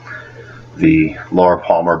and the Laura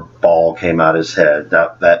Palmer ball came out his head.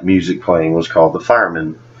 That music playing was called the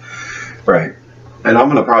fireman, right? And I'm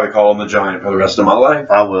going to probably call him the Giant for the rest of my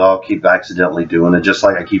life. I'll keep accidentally doing it, just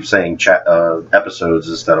like I keep saying episodes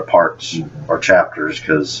instead of parts or chapters,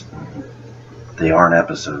 because they aren't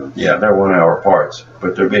episodes. Yeah, they're 1 hour parts,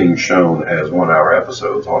 but they're being shown as 1 hour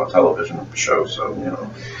episodes on a television show, so, you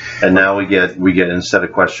know. And now we get instead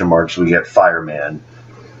of question marks, we get Fireman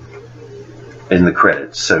in the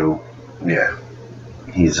credits. So yeah,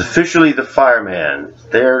 he's officially the Fireman,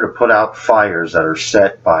 there to put out fires that are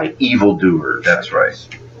set by evildoers. that's right.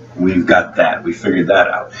 We've got that. We figured that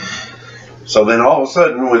out. So then all of a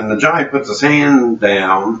sudden, when the Giant puts his hand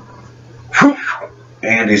down,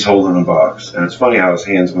 Andy's holding a box. And it's funny how his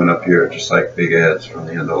hands went up here, just like Big Ed's from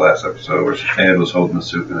the end of the last episode, where Ed was holding the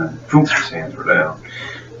soup and then his hands were down.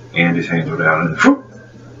 Andy's hands were down, and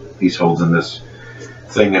he's holding this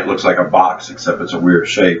thing that looks like a box, except it's a weird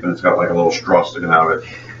shape, and it's got like a little straw sticking out of it.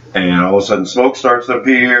 And all of a sudden, smoke starts to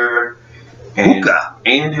appear, and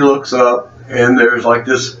Andy looks up, and there's like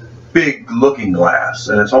this big looking glass,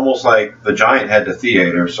 and it's almost like the Giant had the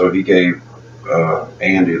theater, so he gave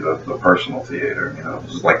Andy the personal theater. You know,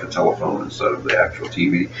 this is like the telephone instead of the actual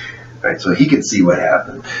TV, right? So he can see what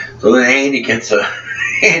happened. So then Andy gets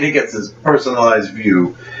his personalized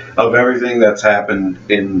view of everything that's happened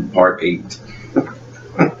in part 8.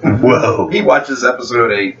 Whoa! He watches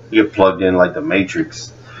episode 8. You're plugged in like the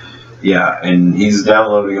Matrix. Yeah, and he's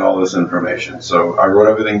downloading all this information. So I wrote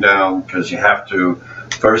everything down because you have to.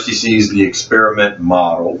 First, he sees the experiment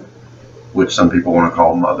model, which some people want to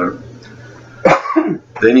call Mother.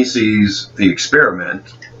 Then he sees the experiment,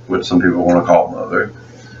 which some people want to call Mother,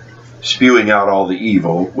 spewing out all the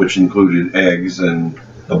evil, which included eggs and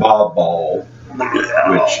the Bob Ball,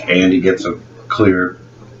 which Andy gets a clear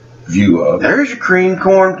view of. There's your cream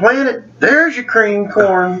corn planet. There's your cream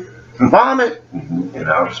corn vomit in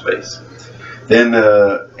outer space. Then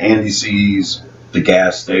Andy sees the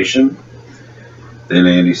gas station. Then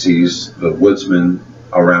Andy sees the woodsman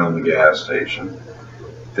around the gas station.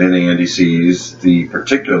 Then Andy sees the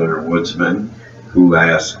particular woodsman who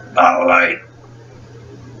asks, "All right,"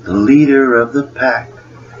 the leader of the pack,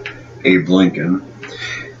 Abe Lincoln.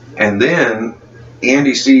 And then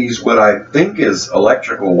Andy sees what I think is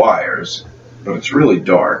electrical wires, but it's really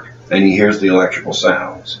dark, and he hears the electrical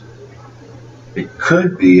sounds. It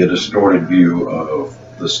could be a distorted view of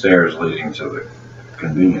the stairs leading to the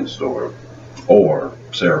convenience store or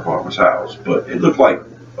Sarah Palmer's house, but it looked like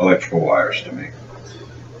electrical wires to me.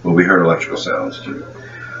 But we heard electrical sounds too.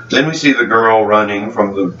 Then we see the girl running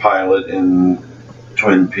from the pilot in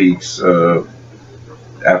Twin Peaks.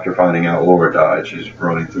 After finding out Laura died, she's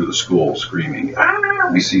running through the school screaming. Ah!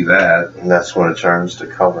 We see that. And that's when it turns to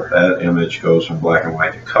color. That image goes from black and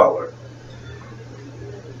white to color.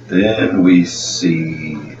 Then we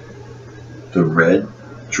see the red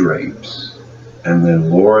drapes. And then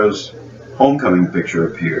Laura's homecoming picture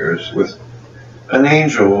appears with an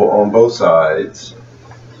angel on both sides.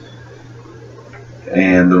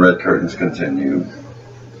 And the red curtains continue.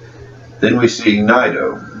 Then we see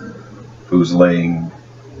Nido, who's laying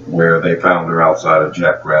where they found her outside of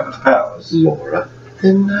Jack Rabbit's palace. Laura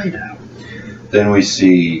and Nido. Then we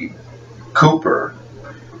see Cooper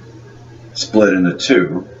split into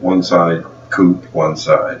two. One side Coop, one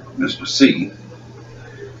side Mr. C.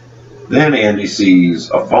 Then Andy sees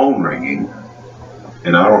a phone ringing,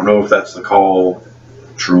 and I don't know if that's the call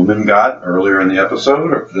Truman got earlier in the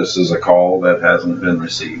episode, or if this is a call that hasn't been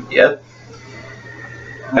received yet.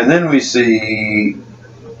 And then we see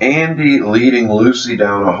Andy leading Lucy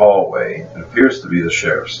down a hallway. It appears to be the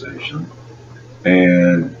sheriff's station.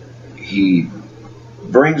 And he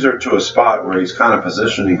brings her to a spot where he's kind of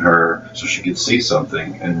positioning her so she can see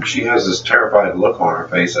something. And she has this terrified look on her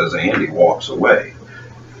face as Andy walks away.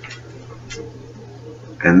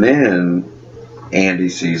 And then Andy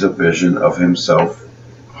sees a vision of himself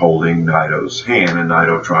holding Nido's hand and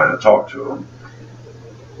Nido trying to talk to him.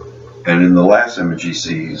 And in the last image he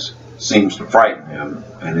sees, seems to frighten him,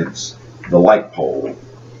 and it's the light pole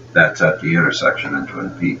that's at the intersection in Twin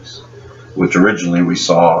Peaks, which originally we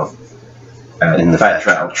saw at the Fat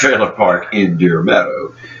Trout Trailer Park in Deer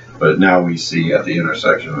Meadow, but now we see at the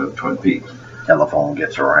intersection of Twin Peaks. Telephone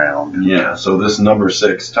gets around. Yeah, so this number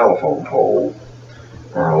 6 telephone pole,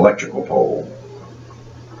 or electrical pole.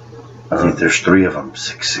 I think there's 3 of them.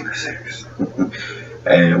 666.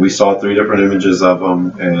 And we saw 3 different images of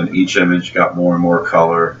them, and each image got more and more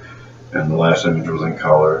color, and the last image was in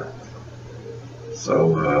color.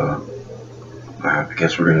 So I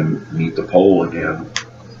guess we're going to meet the pole again.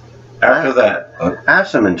 After that, I have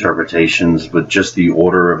some interpretations with just the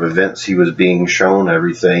order of events he was being shown,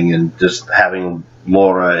 everything, and just having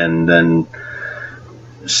Laura and then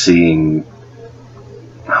seeing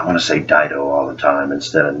I want to say Dido all the time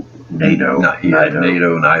instead of NATO.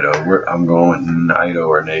 NATO. I'm going Nido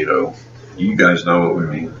or NATO. You guys know what we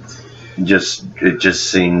mean. It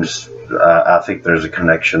just seems. I think there's a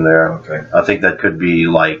connection there. Okay. I think that could be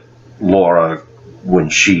like Laura when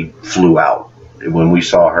she flew out. When we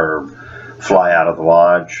saw her fly out of the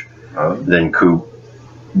lodge, then Coop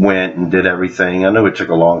went and did everything. I know it took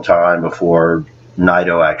a long time before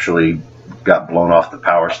Nido actually got blown off the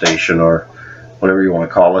power station or whatever you want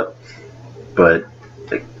to call it. But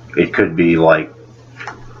it could be like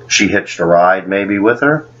she hitched a ride maybe with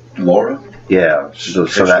her. Laura? Yeah. So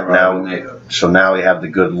now we have the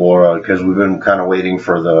good Laura, because we've been kind of waiting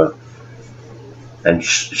for the. And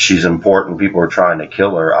she's important. People are trying to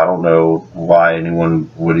kill her. I don't know why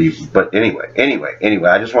anyone would even. But anyway.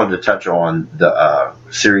 I just wanted to touch on the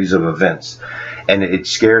series of events, and it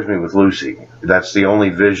scares me with Lucy. That's the only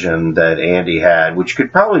vision that Andy had, which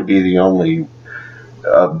could probably be the only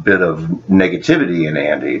bit of negativity in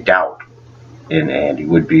Andy, doubt in Andy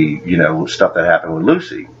would be, stuff that happened with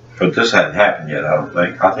Lucy. But this hadn't happened yet. I don't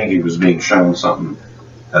think. I think he was being shown something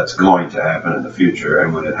that's going to happen in the future,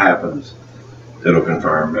 and when it happens, it'll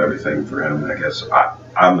confirm everything for him. I guess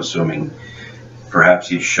I'm assuming perhaps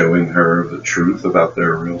he's showing her the truth about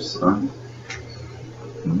their real son.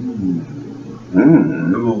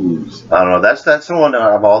 News. I don't know. That's the one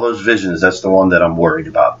of all those visions. That's the one that I'm worried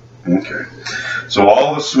about. Okay. So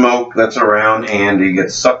all the smoke that's around Andy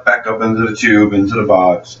gets sucked back up into the tube, into the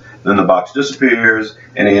box. Then the box disappears,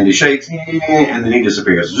 and Andy shakes, and then he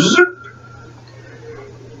disappears.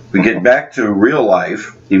 We get back to real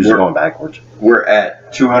life. He was going backwards. We're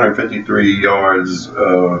at 253 yards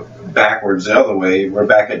backwards the other way. We're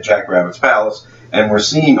back at Jack Rabbit's palace, and we're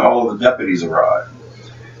seeing all of the deputies arrive.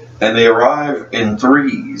 And they arrive in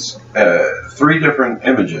threes, 3 different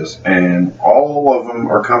images, and all of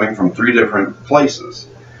them are coming from 3 different places.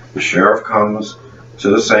 The sheriff comes to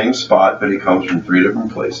the same spot, but he comes from 3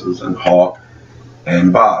 different places, and Hawk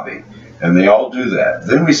and Bobby. And they all do that.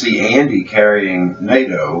 Then we see Andy carrying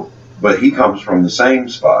NATO, but he comes from the same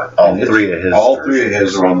spot. All 3 of his. All 3 of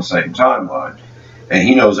his are on the same timeline. And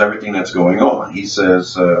he knows everything that's going on. He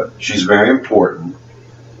says, she's very important.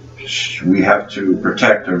 We have to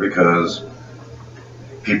protect her because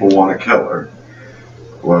people want to kill her.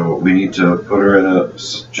 Well, we need to put her in a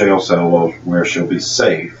jail cell where she'll be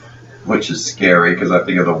safe, which is scary because I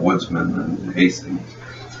think of the Woodsman and Hastings.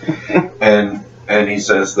 And he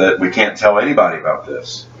says that we can't tell anybody about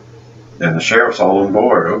this. And the sheriff's all on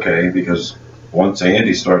board, okay, because once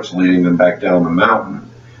Andy starts leading them back down the mountain,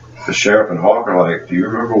 the sheriff and Hawk are like, do you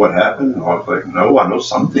remember what happened? And Hawk's like, no, I know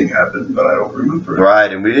something happened, but I don't remember it.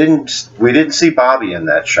 Right, and we didn't see Bobby in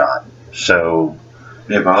that shot. So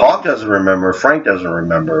yeah, Hawk doesn't remember, Frank doesn't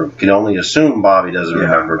remember. Can only assume Bobby doesn't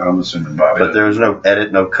remember. I'm assuming Bobby But there was no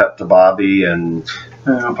edit, no cut to Bobby, and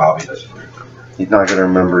Bobby doesn't remember. He's not going to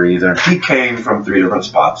remember either. He came from 3 different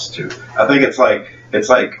spots too. I think it's like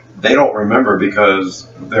they don't remember because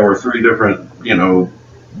there were 3 different,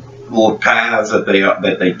 little paths that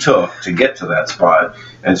they took to get to that spot,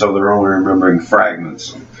 and so they're only remembering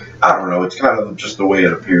fragments. I don't know. It's kind of just the way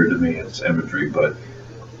it appeared to me. It's imagery, but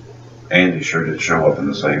Andy sure did show up in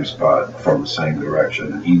the same spot from the same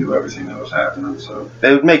direction, and he knew everything that was happening. So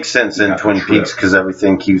it would make sense in Twin Peaks because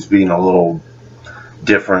everything keeps being a little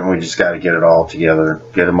different. We just got to get it all together,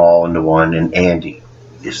 get them all into one, and Andy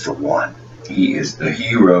is the one. He is the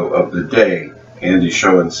hero of the day. Andy's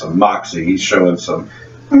showing some moxie. He's showing some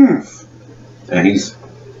oomph. And he's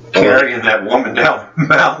carrying that woman down the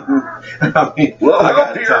mountain. I mean, I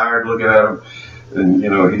got tired looking at him.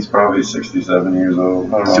 And, he's probably 67 years old.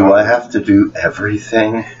 Do I have to do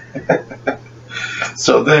everything?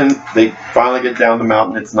 So then they finally get down the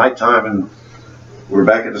mountain. It's nighttime, and we're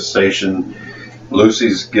back at the station.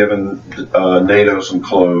 Lucy's given NATO some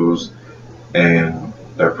clothes, and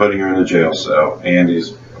they're putting her in the jail cell. Andy's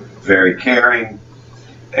very caring,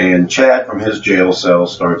 and Chad from his jail cell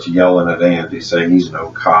starts yelling at Andy, saying he's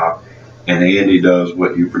no cop. And Andy does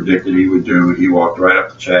what you predicted he would do. He walked right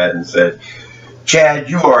up to Chad and said, Chad,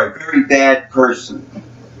 you are a very bad person.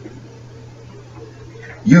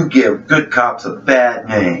 You give good cops a bad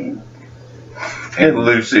name. And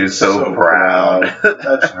Lucy is so proud.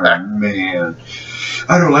 That's her man.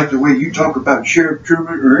 I don't like the way you talk about Sheriff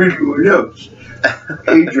Truman or anyone else.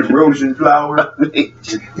 Agent Rosenflower,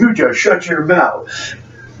 you just shut your mouth.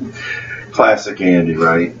 Classic Andy,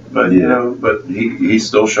 right? But but he's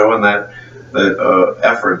still showing that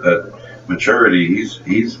effort, that maturity.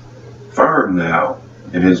 He's firm now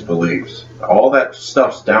in his beliefs. All that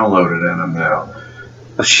stuff's downloaded in him now.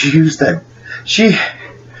 She used that.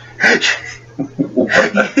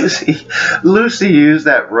 Lucy used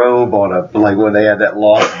that robe on like when they had that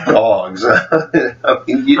lost dogs. I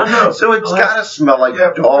mean, so it's got to smell like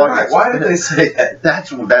dogs. Right. Why did they say that?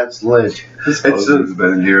 That's Lynch. This has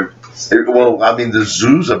been here. Well, I mean, the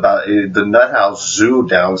zoo's the Nut House Zoo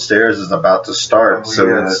downstairs is about to start, so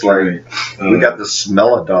yeah, it's like right. we got the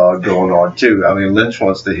smell of dog going on too. I mean, Lynch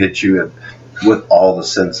wants to hit you with all the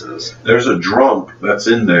senses. There's a drunk that's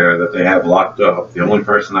in there that they have locked up. The only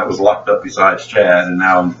person that was locked up besides Chad, and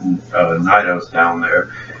now Nido's down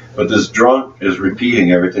there. But this drunk is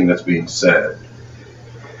repeating everything that's being said.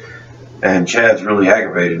 And Chad's really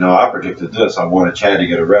aggravated. No, I predicted this. I wanted Chad to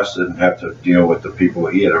get arrested and have to deal with the people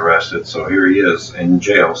he had arrested. So here he is in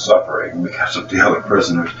jail suffering because of the other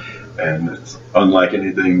prisoners. And it's unlike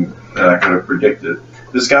anything that I could have predicted.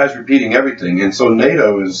 This guy's repeating everything. And so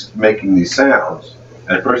Nato is making these sounds.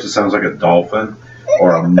 At first it sounds like a dolphin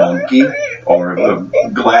or a monkey or a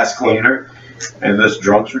glass cleaner. And this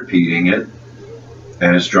drunk's repeating it.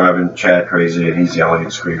 And it's driving Chad crazy and he's yelling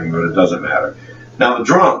and screaming, but it doesn't matter. Now the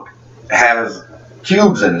drunk has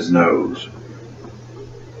cubes in his nose,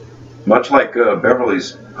 much like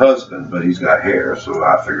Beverly's husband, but he's got hair, so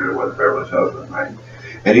I figured it was Beverly's husband, right?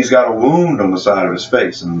 And he's got a wound on the side of his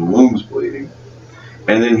face, and the wound's bleeding.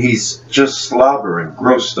 And then he's just slobbering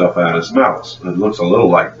gross stuff out of his mouth. It looks a little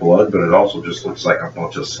like blood, but it also just looks like a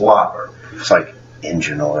bunch of slobber. It's like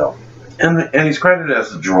engine oil. And he's credited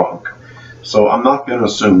as a drunk. So I'm not going to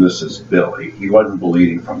assume this is Billy. He wasn't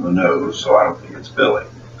bleeding from the nose, so I don't think it's Billy.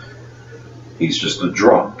 He's just a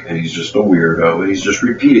drunk, and he's just a weirdo, and he's just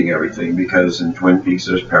repeating everything because in Twin Peaks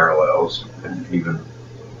there's parallels, and even,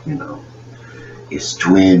 it's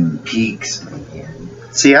Twin Peaks, man.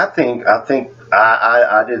 See, I think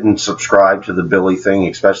I didn't subscribe to the Billy thing,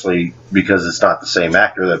 especially because it's not the same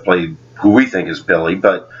actor that played who we think is Billy,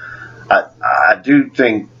 but I do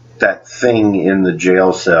think that thing in the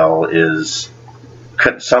jail cell is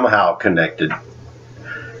somehow connected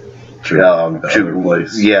to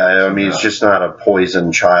place. Yeah, I mean, it's just not a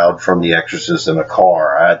poisoned child from The Exorcist in a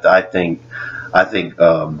car. I think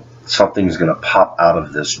something's gonna pop out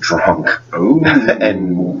of this drunk. Ooh.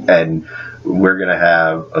 and we're gonna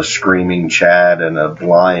have a screaming Chad and a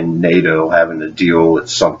blind Nato having to deal with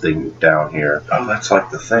something down here. Oh, that's like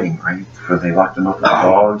the thing, right? Where they locked them up with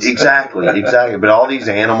dogs. Exactly. But all these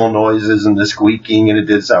animal noises and the squeaking, and it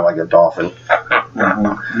did sound like a dolphin.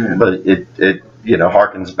 Mm-hmm. But it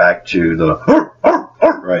harkens back to the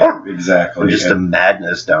right, exactly. Just the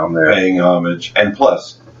madness down there. Paying homage, and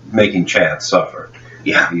plus making Chad suffer.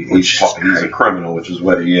 Yeah, he's a criminal, which is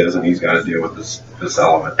what he is, and he's got to deal with this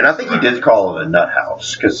element. And I think he did call it a nut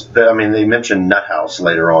house, because they mentioned nut house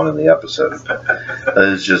later on in the episode.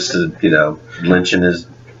 It's just Lynch and his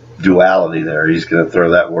duality there. He's going to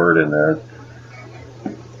throw that word in there.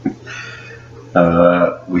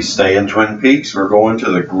 We stay in Twin Peaks. We're going to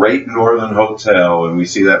the Great Northern Hotel, and we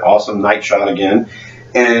see that awesome night shot again.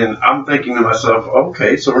 And I'm thinking to myself,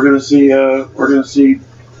 okay, so we're going to see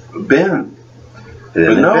Ben.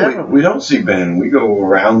 But no, we don't see Ben. We go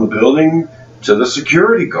around the building to the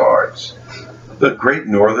security guards, the Great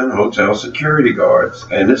Northern Hotel security guards,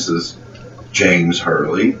 and this is James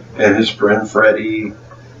Hurley and his friend Freddie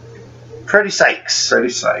Sykes.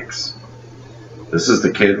 This is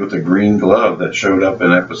the kid with the green glove that showed up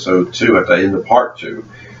in episode 2 at the end of part 2.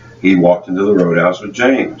 He walked into the Roadhouse with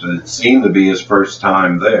James, and it seemed to be his first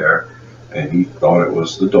time there, and he thought it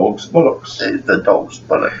was the dog's bullocks. The dog's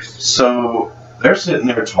bullocks. So they're sitting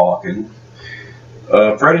there talking.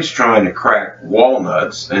 Freddie's trying to crack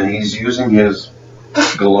walnuts, and he's using his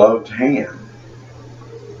gloved hand.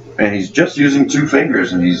 And he's just using 2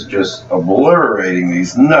 fingers, and he's just obliterating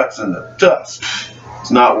these nuts in the dust.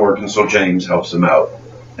 It's not working, so James helps him out.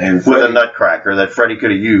 And with a nutcracker that Freddie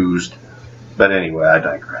could have used. But anyway, I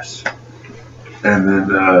digress. And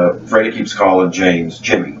then Freddie keeps calling James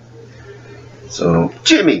Jimmy. So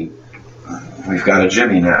Jimmy! We've got a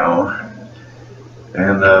Jimmy now.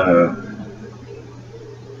 And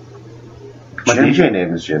my DJ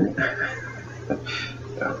name is Jimmy.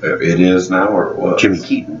 It is now, or it was? Jimmy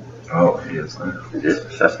Keaton. Oh, it is now. It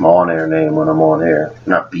is. That's my on-air name when I'm on air.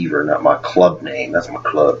 Not Beaver, not my club name. That's my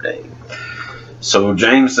club name. So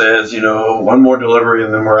James says, one more delivery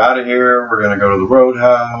and then we're out of here. We're going to go to the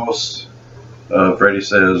Roadhouse. Freddie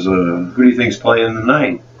says, who do you think's playing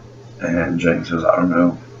tonight? And James says, I don't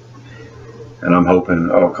know. And I'm hoping,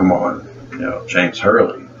 oh, come on. James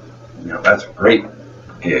Hurley. That's a great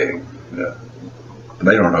gig. Yeah.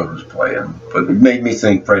 They don't know who's playing. But it made me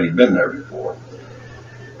think Freddie'd been there before.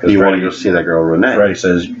 You want to go see that girl Renee? Freddie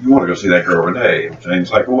says, you want to go see that girl Renee? And James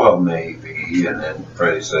like, well, maybe. And then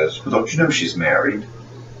Freddie says, well, don't you know she's married?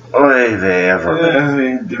 Oy vey,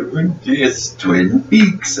 It's Twin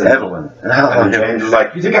Peaks. Evelyn. And James is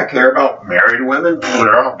like, you think I care about married women?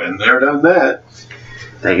 Well, I've been there, done that.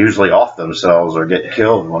 They usually off themselves or get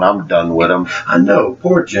killed when I'm done with them. I know,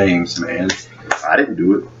 poor James, man. I didn't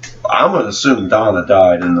do it. I'm going to assume Donna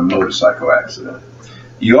died in the motorcycle accident.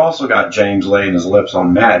 You also got James laying his lips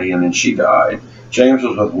on Maddie, and then she died. James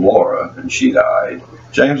was with Laura, and she died.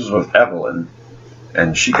 James was with Evelyn,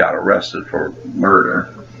 and she got arrested for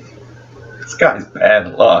murder. This guy's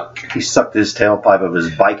bad luck. He sucked his tailpipe of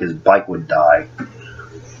his bike would die.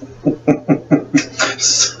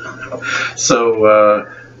 So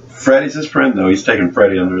Freddy's his friend, though. He's taking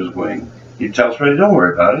Freddy under his wing. He tells Freddy, don't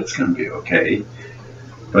worry about it. It's going to be okay.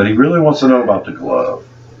 But he really wants to know about the glove.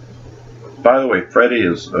 By the way, Freddy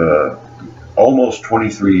is almost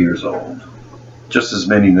 23 years old. Just as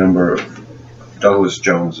many number of Douglas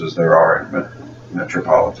Jones as there are in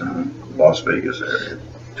metropolitan and Las Vegas area.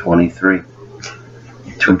 23.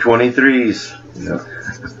 2 23s. Yeah.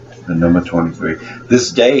 The number 23.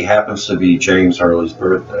 This day happens to be James Hurley's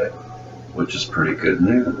birthday, which is pretty good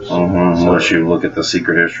news. Unless you look at the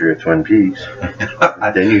secret history of Twin Peaks.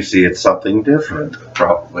 Then you see it's something different.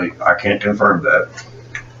 Probably. I can't confirm that.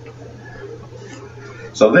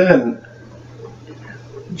 So then,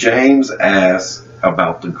 James asks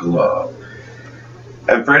about the glove.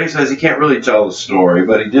 And Freddy says he can't really tell the story,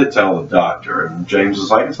 but he did tell the doctor. And James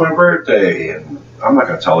is like, it's my birthday, and I'm not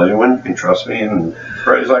going to tell anyone. You can trust me. And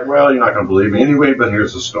Freddy's like, well, you're not going to believe me anyway, but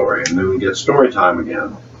here's the story. And then we get story time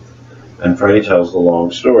again. And Freddy tells the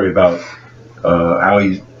long story about how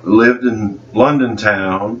he lived in London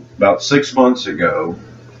town about 6 months ago.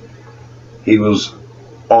 He was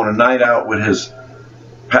on a night out with his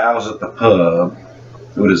pals at the pub,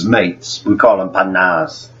 with his mates. We call them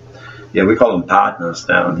panas. Yeah, we call them partners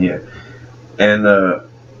down here. And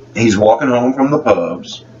he's walking home from the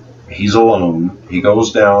pubs. He's alone. He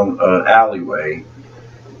goes down an alleyway,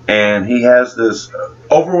 and he has this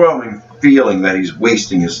overwhelming feeling that he's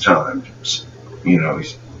wasting his time. You know,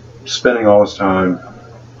 he's spending all his time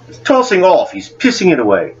He's tossing off. He's pissing it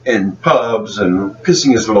away. in pubs and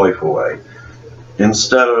pissing his life away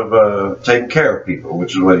instead of taking care of people,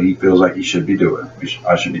 which is what he feels like he should be doing.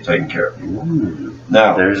 I should be taking care of people.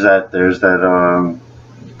 Now, There's that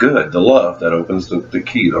good, the love that opens the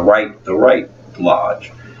key, the right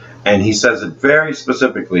lodge. And he says it very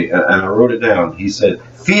specifically, and I wrote it down. He said,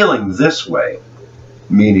 feeling this way,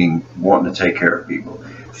 meaning wanting to take care of people,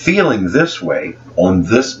 feeling this way on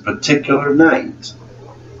this particular night.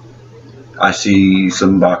 I see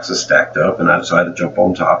some boxes stacked up, and I decide to jump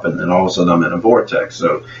on top, and then all of a sudden I'm in a vortex.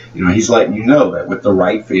 So, you know, he's letting you know that with the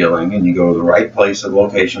right feeling, and you go to the right place and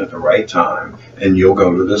location at the right time, and you'll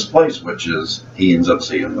go to this place, which is, he ends up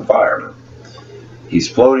seeing the fireman. He's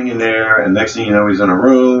floating in there, and next thing you know, he's in a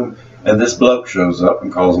room, and this bloke shows up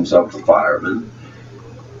and calls himself the fireman.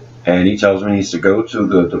 And he tells him he needs to go to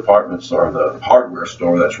the department store, the hardware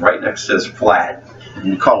store that's right next to his flat.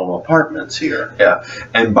 You call them apartments here. Yeah,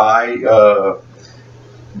 and buy a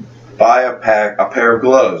pair of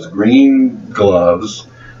gloves, green gloves,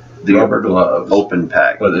 rubber gloves. Open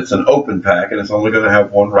pack. But it's an open pack, and it's only going to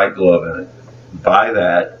have one right glove in it. Buy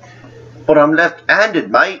that. But I'm left-handed,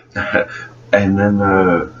 mate. And then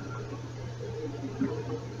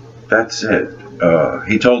that's it.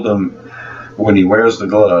 He told them when he wears the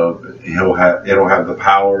glove, it'll have the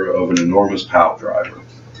power of an enormous pile driver.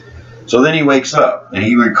 So then he wakes up, and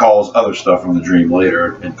he recalls other stuff from the dream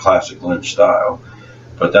later in classic Lynch style.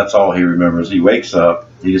 But that's all he remembers. He wakes up,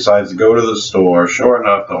 he decides to go to the store. Sure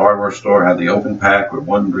enough, the hardware store had the open pack with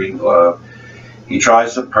one green glove. He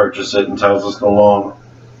tries to purchase it and tells us the long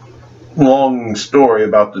story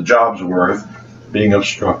about the job's worth being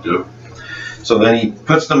obstructive. So then he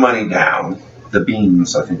puts the money down, the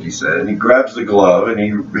beans, I think he said, and he grabs the glove and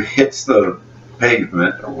he hits the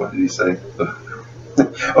pavement, or what did he say?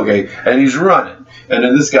 Okay, and he's running. And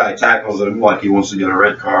then this guy tackles him like he wants to get a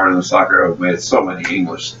red card in the soccer. Oh, man, it's so many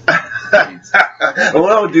English. Well,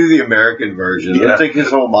 I'll do the American version. Yeah. Let's take his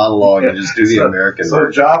whole monologue and just do the American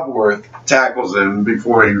version. So Jobworth tackles him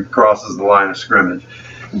before he crosses the line of scrimmage.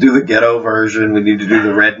 Do the ghetto version. We need to do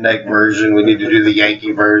the redneck version. We need to do the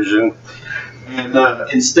Yankee version. And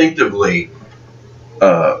instinctively,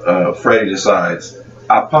 Freddy decides,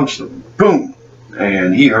 I'll punch them. Boom!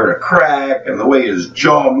 And he heard a crack, and the way his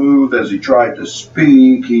jaw moved as he tried to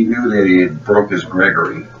speak, he knew that he had broke his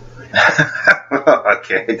Gregory.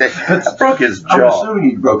 Okay, that broke his jaw. I'm assuming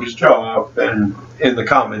he broke his jaw, and in the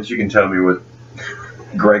comments you can tell me what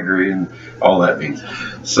Gregory and all that means.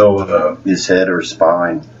 So His head or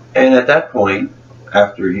spine. and at that point,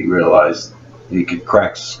 after he realized he could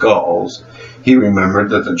crack skulls, he remembered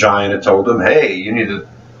that the giant had told him, hey, you need to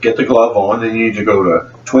get the glove on and you need to go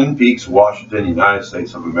to Twin Peaks, Washington, United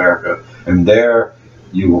States of America, and there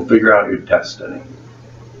you will figure out your destiny.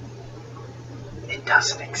 It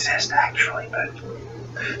doesn't exist, actually, but...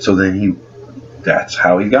 So then that's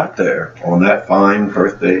how he got there, on that fine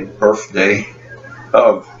birthday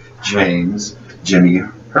of James Jimmy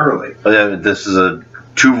Hurley. This is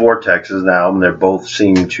two vortexes now, and they both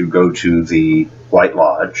seem to go to the White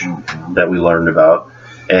Lodge that we learned about.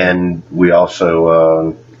 And we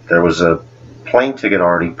also, there was a plane ticket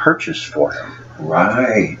already purchased for him.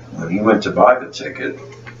 Right. When he went to buy the ticket,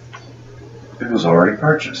 it was already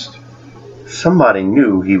purchased. Somebody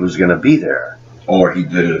knew he was going to be there. Or he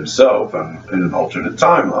did it himself in an alternate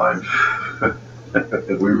timeline.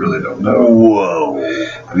 We really don't know. Whoa.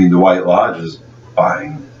 I mean, the White Lodge is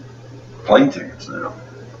buying plane tickets now.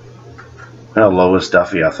 Lois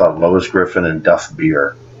Duffy. I thought Lois Griffin and Duff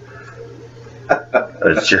Beer.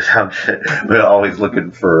 It's just, we're always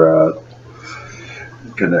looking for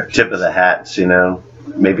tip of the hats, you know.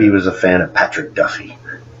 Maybe he was a fan of Patrick Duffy.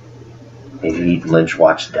 Maybe Lynch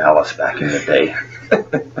watched Dallas back in the day.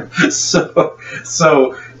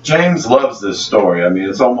 So James loves this story. I mean,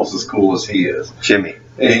 it's almost as cool as he is. Jimmy.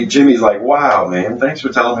 And Jimmy's like, wow, man, thanks for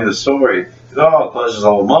telling me the story. Oh, the pleasure's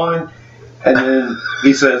all mine. And then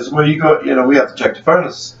he says, well, we have to check the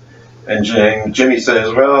furnace. And Jimmy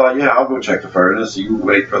says, well, yeah, I'll go check the furnace. You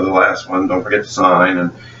wait for the last one. Don't forget to sign.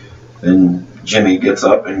 And then Jimmy gets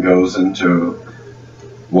up and goes into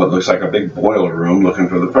what looks like a big boiler room looking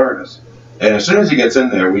for the furnace. And as soon as he gets in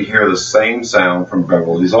there, we hear the same sound from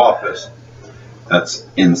Beverly's office. That's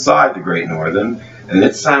inside the Great Northern. And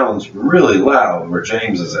it sounds really loud where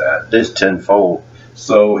James is at. It's tenfold.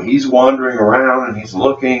 So he's wandering around and he's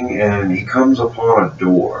looking and he comes upon a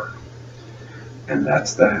door. And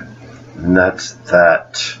that's that. And that's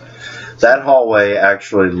that. That hallway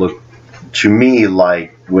actually looked to me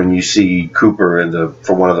like when you see Cooper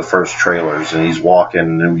for one of the first trailers and he's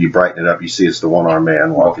walking and you brighten it up, you see it's the one-armed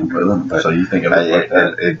man walking with him. But so you think it looks like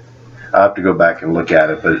that? I have to go back and look at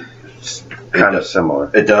it, but it's kind of similar.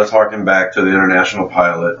 It does harken back to the International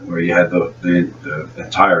Pilot where you had the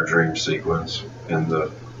entire dream sequence in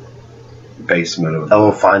the basement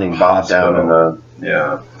of finding Bob down in the...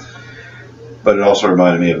 Yeah. But it also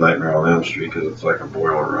reminded me of Nightmare on Elm Street because it's like a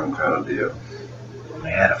boiler room kind of deal.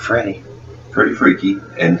 They had a Freddy. Pretty freaky,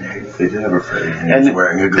 and they did have a Freddy. And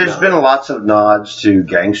wearing a good been lots of nods to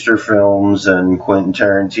gangster films and Quentin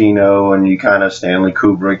Tarantino, and you kind of Stanley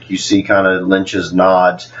Kubrick. You see kind of Lynch's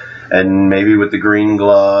nods, and maybe with the Green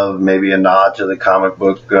Glove, maybe a nod to the comic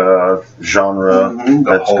book genre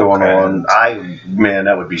that's going on. Man,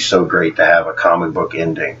 that would be so great to have a comic book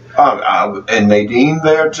ending. And Nadine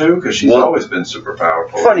there too, because she's always been super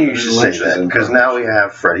powerful. Funny you should say that, because now we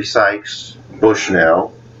have Freddie Sykes,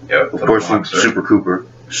 Bushnell. Yep, of course, Super Cooper.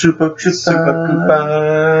 Super.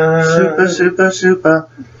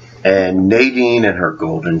 And Nadine and her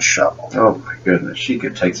golden shovel. Oh my goodness, she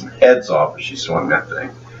could take some heads off if she swung that thing.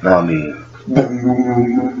 I mean,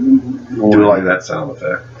 do like that sound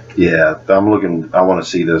effect. Yeah, I want to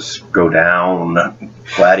see this go down,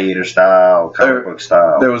 gladiator style, comic book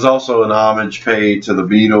style. There was also an homage paid to the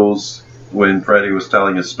Beatles when Freddie was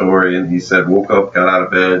telling his story, and he said, woke up, got out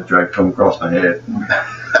of bed, drank a cup across my head.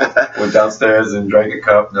 Went downstairs and drank a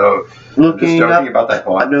cup. No, looking just joking about that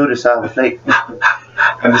part. I noticed I was late.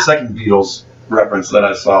 And the second Beatles reference that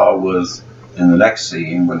I saw was in the next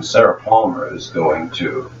scene when Sarah Palmer is going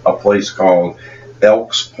to a place called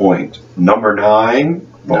Elks Point, number 9.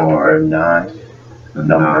 Number 9.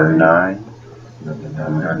 Number 9.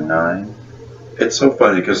 Number 9. It's so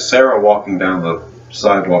funny because Sarah walking down the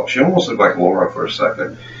sidewalk, she almost looked like Laura for a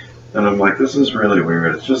second. And I'm like, this is really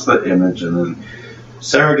weird. It's just the image. And then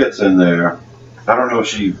Sarah gets in there. I don't know if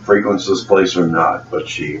she frequents this place or not, but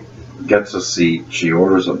she gets a seat. She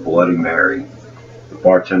orders a Bloody Mary. The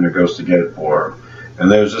bartender goes to get it for her. And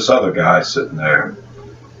there's this other guy sitting there.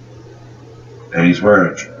 And he's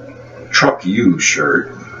wearing a Truck You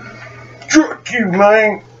shirt. Truck You,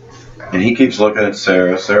 man! And he keeps looking at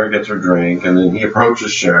Sarah. Sarah gets her drink. And then he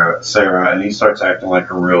approaches Sarah and he starts acting like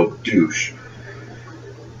a real douche.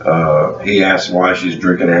 He asks why she's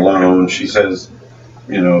drinking alone. She says,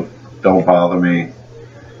 don't bother me.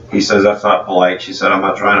 He says, that's not polite. She said, I'm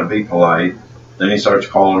not trying to be polite. Then he starts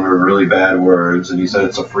calling her really bad words, and he said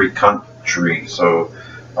it's a free country,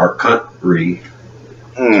 our country,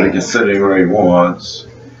 so he can sit anywhere he wants.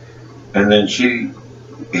 And then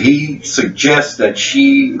he suggests that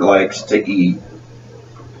she likes to eat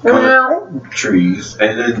trees,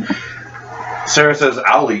 and then Sarah says,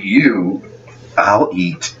 I'll eat you. I'll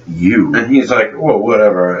eat you. And he's like, well,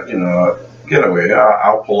 whatever, get away.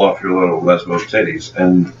 I'll pull off your little lesbo titties.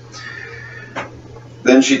 And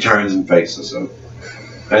then she turns and faces him.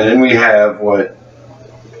 And then we have what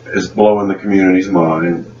is blowing the community's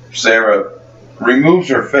mind. Sarah removes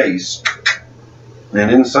her face, and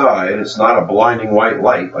inside, it's not a blinding white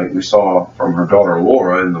light like we saw from her daughter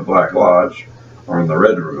Laura in the Black Lodge or in the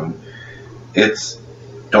Red Room. It's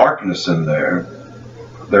darkness in there.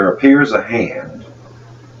 There appears a hand.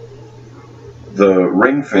 The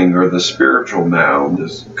ring finger, the spiritual mound,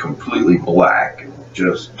 is completely black,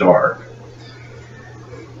 just dark.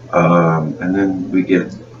 And then we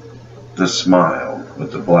get the smile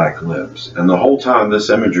with the black lips. And the whole time this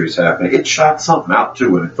imagery is happening, it shot something out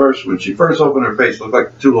too. And at first, when she first opened her face, it looked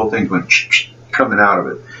like two little things went coming out of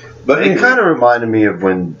it. But it kind of reminded me of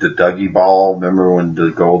when the Dougie ball, remember when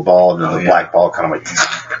the gold ball and the black ball kind of went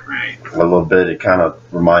a little bit. It kind of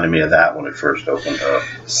reminded me of that when it first opened up.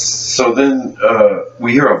 So then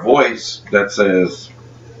we hear a voice that says,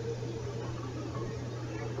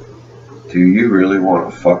 "Do you really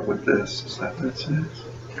want to fuck with this?" Is that what it says?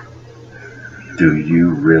 Do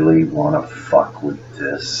you really want to fuck with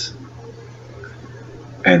this?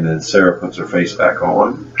 And then Sarah puts her face back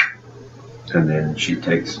on, and then she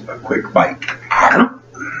takes a quick bite.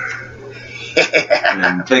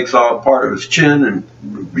 And takes off part of his chin and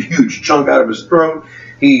a huge chunk out of his throat.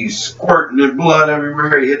 He's squirting in blood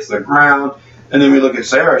everywhere. He hits the ground. And then we look at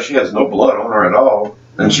Sarah. She has no blood on her at all.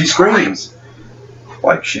 And she screams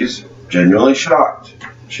like she's genuinely shocked.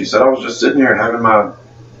 She said, "I was just sitting here having my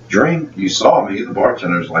drink. You saw me." The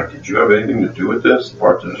bartender's like, "Did you have anything to do with this?" The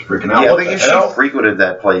bartender's freaking out. Yeah, I think if she frequented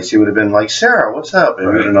that place, he would have been like, "Sarah, what's up?" And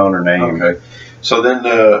he would have known her name. Okay. So then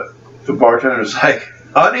the bartender's like,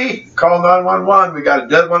 "Honey, call 911. We got a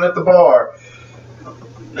dead one at the bar."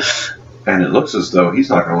 And it looks as though he's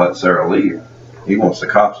not going to let Sarah leave. He wants the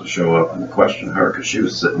cops to show up and question her because she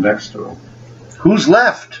was sitting next to him. Who's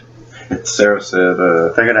left? And Sarah said,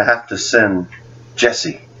 they're going to have to send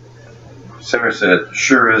Jesse. Sarah said,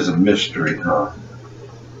 "Sure is a mystery, huh?"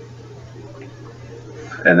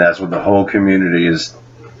 And that's what the whole community is.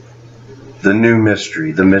 The new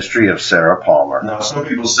mystery. The mystery of Sarah Palmer. Now, some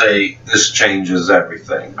people say this changes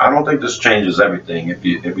everything. I don't think this changes everything if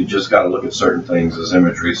you just got to look at certain things as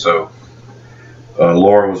imagery. So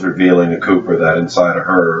Laura was revealing to Cooper that inside of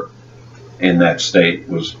her, in that state,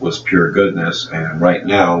 was pure goodness. And right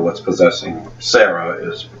now, what's possessing Sarah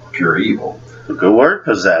is pure evil. A good word,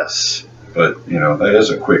 possess. But, you know, that is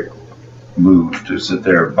a quick move to sit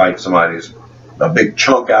there and bite a big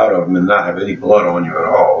chunk out of them and not have any blood on you at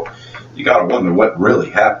all. You got to wonder what really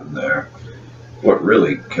happened there. What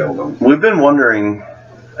really killed them. We've been wondering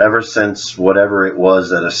ever since whatever it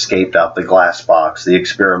was that escaped out the glass box, the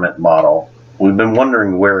experiment model. We've been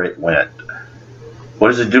wondering where it went.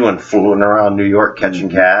 What is it doing, floating around New York catching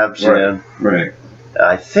cabs? Right, right.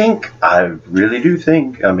 I really do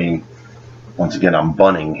think, I mean, once again, I'm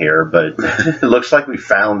bunning here, but it looks like we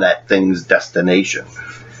found that thing's destination.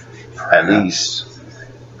 At least.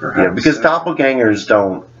 Perhaps. Yeah, because doppelgangers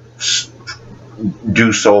don't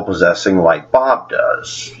do soul possessing like Bob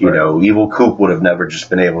does. You know, Evil Coop would have never just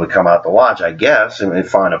been able to come out the lodge, I guess, and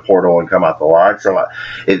find a portal and come out the lodge. So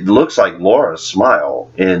it looks like Laura's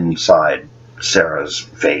smile inside Sarah's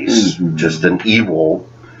face, just an evil.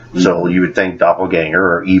 So you would think doppelganger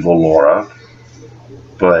or evil Laura,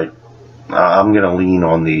 but I'm going to lean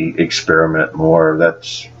on the experiment more.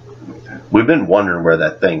 We've been wondering where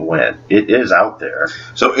that thing went. It is out there.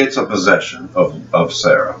 So it's a possession of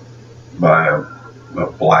Sarah by a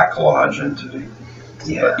Black Lodge entity,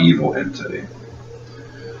 an evil entity.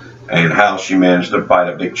 And how she managed to bite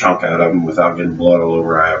a big chunk out of him without getting blood all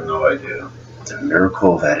over, I have no idea. The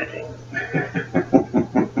miracle of editing.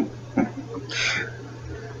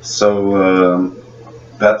 So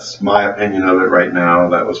that's my opinion of it right now.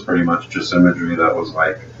 That was pretty much just imagery. That was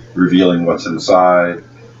like revealing what's inside.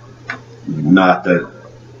 Not that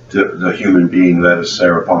the human being that is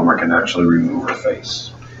Sarah Palmer can actually remove her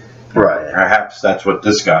face. Right. Perhaps that's what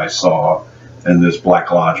this guy saw in this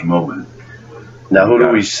Black Lodge moment. Now, who do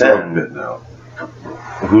we send?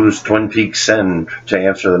 Who does Twin Peaks send to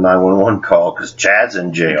answer the 911 call? Because Chad's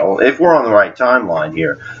in jail. If we're on the right timeline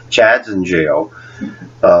here, Chad's in jail.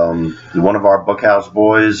 One of our Bookhouse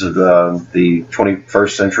boys, the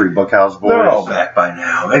 21st Century Bookhouse boys. They're all back by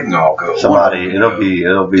now. They can all go. Somebody, it'll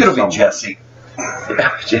be Jesse.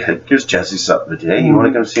 Gives Jesse something to do. Hey, you want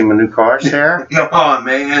to come see my new car, Sarah? Come on,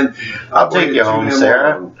 man. I'll take you home,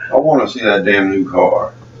 Sarah. I want to see that damn new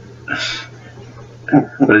car.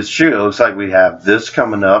 But it's true. It looks like we have this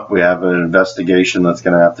coming up. We have an investigation that's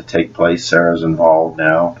going to have to take place. Sarah's involved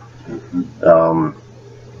now.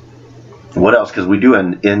 What else? Because we do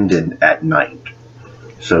end at night.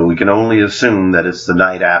 So we can only assume that it's the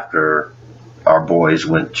night after our boys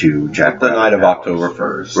went to Jack The Rabbit night of House. October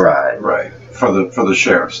 1st. Right. Right. For the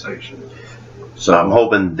sheriff's station. So I'm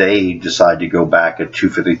hoping they decide to go back at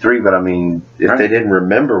 2:53. But I mean, if Right. they didn't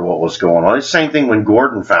remember what was going on, it's the same thing when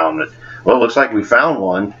Gordon found it. Well, it looks like we found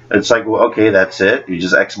one. It's like, well, okay, that's it. You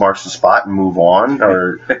just X marks the spot and move on,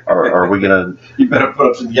 or are we gonna? You better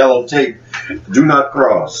put up some yellow tape. Do not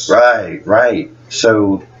cross. Right.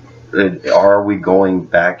 So, are we going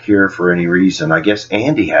back here for any reason? I guess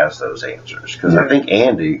Andy has those answers because I think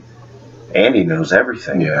Andy knows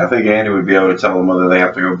everything. Yeah, I think Andy would be able to tell them whether they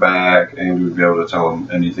have to go back. Andy would be able to tell them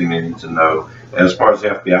anything they need to know. And as far as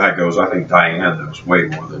the FBI goes, I think Diane knows way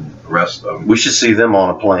more than the rest of them. We should see them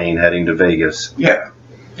on a plane heading to Vegas. Yeah.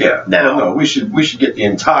 Now- Well, no, we should get the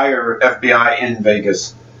entire FBI in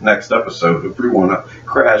Vegas next episode if we want to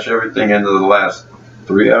crash everything into the last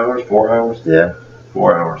 3 hours, 4 hours. Yeah.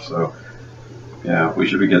 4 hours. So, yeah, we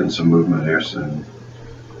should be getting some movement here soon.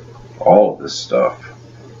 All of this stuff.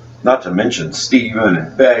 Not to mention Steven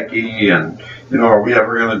and Becky and, are we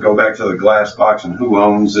ever going to go back to the glass box and who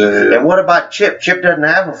owns it? And what about Chip? Chip doesn't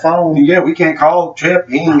have a phone. Yeah, we can't call Chip.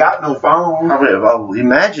 He ain't got no phone. Well,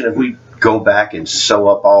 imagine if we go back and sew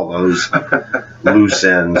up all those loose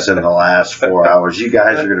ends in the last 4 hours. You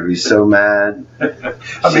guys are going to be so mad.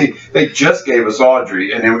 I mean, they just gave us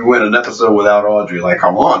Audrey, and then we went an episode without Audrey. Like,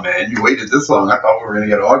 come on, man. You waited this long. I thought we were going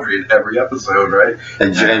to get Audrey in every episode, right?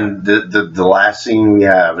 And the last scene we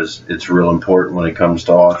have it's real important when it comes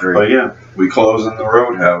to Audrey. But yeah, we close in the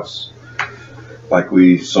roadhouse like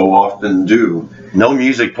we so often do. No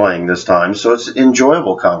music playing this time, so it's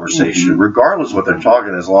enjoyable conversation, regardless what they're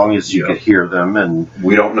talking, as long as you could hear them. And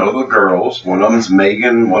we don't know the girls. One of them's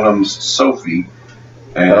Megan, one of them's Sophie.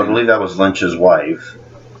 And I believe that was Lynch's wife.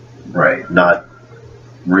 Right. Not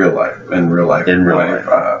real life. In real life. In real life.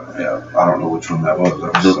 Yeah. I don't know which one that was.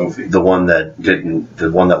 That was Sophie. the one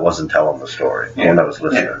that wasn't telling the story. The one that was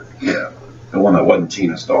listening. Yeah. The one that wasn't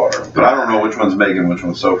Tina's daughter. But I don't know which one's Megan, which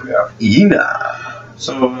one's Sophie. Ina.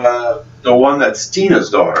 So, the one that's Tina's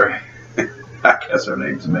daughter, I guess her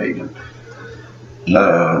name's Megan.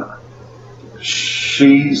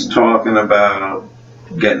 She's talking about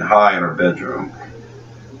getting high in her bedroom.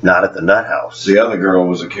 Not at the Nut House. The other girl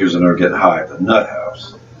was accusing her of getting high at the Nut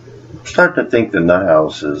House. I'm starting to think the Nut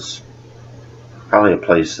House is probably a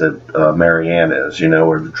place that Marianne is,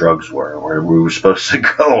 where the drugs were, where we were supposed to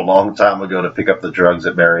go a long time ago to pick up the drugs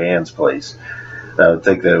at Marianne's place. I would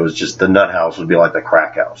think that it was just the Nut House would be like the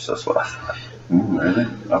crack house. That's what I thought. Really?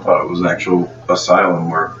 I thought it was an actual asylum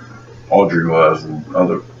where Audrey was and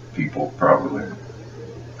other people probably.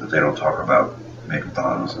 But they don't talk about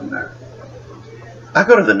McDonald's in there. I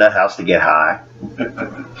go to the Nut House to get high.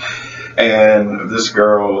 And this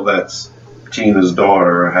girl that's Tina's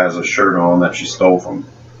daughter has a shirt on that she stole from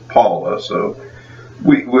Paula. So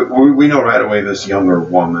we know right away this younger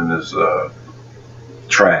woman is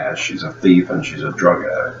trash. She's a thief and she's a drug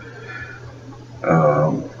addict.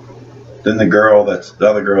 Then the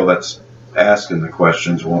other girl that's asking the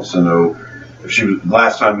questions wants to know if she was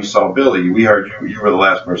last time you saw Billy. We heard you were the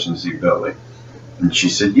last person to see Billy, and she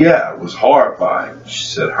said, yeah, it was horrifying. She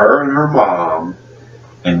said her and her mom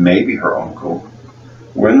and maybe her uncle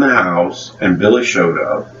were in the house, and Billy showed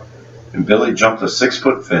up, and Billy jumped a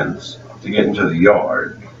 6-foot fence to get into the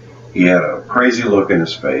yard. He had a crazy look in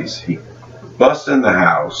his face. He busts in the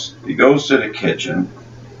house. He goes to the kitchen.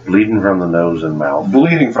 Bleeding from the nose and mouth.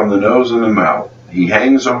 Bleeding from the nose and the mouth. He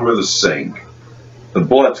hangs over the sink. The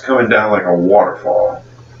blood's coming down like a waterfall.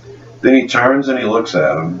 Then he turns and he looks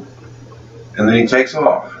at him. And then he takes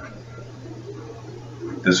off.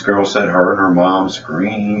 This girl said her and her mom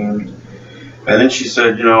screamed. And then she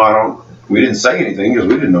said, we didn't say anything because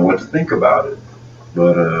we didn't know what to think about it.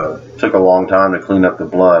 But, it took a long time to clean up the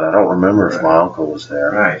blood. I don't remember if my uncle was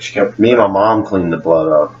there. Right. She kept. Me and my mom cleaned the blood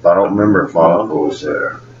up. I don't remember if my uncle was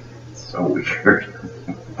there. So weird.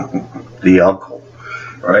 The uncle.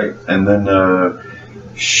 Right. And then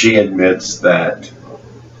she admits that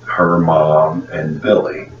her mom and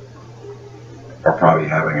Billy are probably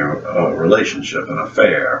having a relationship, an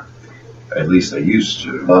affair. At least they used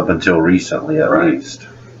to. Up until recently, at least.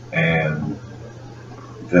 And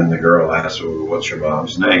then the girl asks her, what's your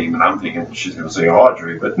mom's name? And I'm thinking she's going to say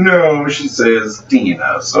Audrey, but no, she says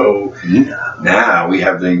Tina. So now we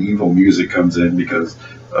have the evil music comes in because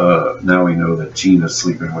now we know that Tina's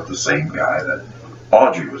sleeping with the same guy that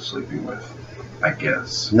Audrey was sleeping with, I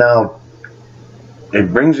guess. Now,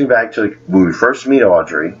 it brings me back to when we first meet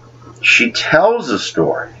Audrey. She tells a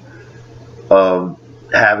story of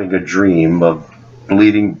having a dream of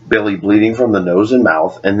Billy bleeding from the nose and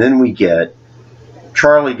mouth, and then we get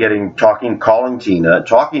Charlie talking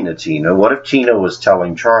to Tina. What if Tina was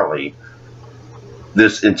telling Charlie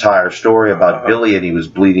this entire story about Billy and he was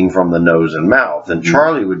bleeding from the nose and mouth? And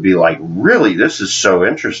Charlie would be like, really, this is so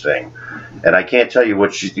interesting. And I can't tell you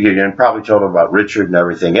what and probably told him about Richard and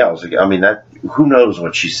everything else. I mean, who knows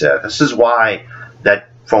what she said. This is why that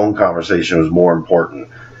phone conversation was more important.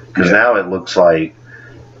 Because now it looks like,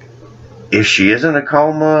 if she is in a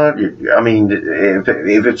coma, I mean,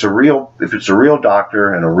 if it's a real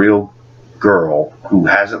doctor and a real girl who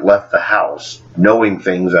hasn't left the house, knowing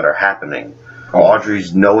things that are happening,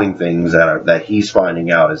 Audrey's knowing things that he's finding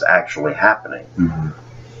out is actually happening.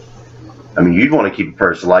 I mean, you'd want to keep a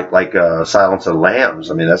person like Silence of the Lambs.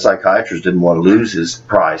 I mean, that psychiatrist didn't want to lose his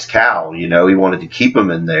prize cow. You know, he wanted to keep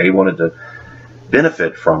him in there. He wanted to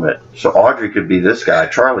benefit from it. So Audrey could be this guy,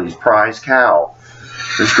 Charlie's prize cow.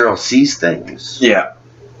 This girl sees things. Yeah.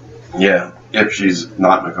 If she's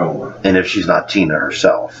not in a coma, and if she's not Tina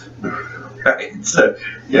herself. Right. So,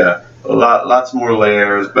 yeah, lots more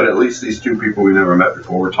layers. But at least these two people we never met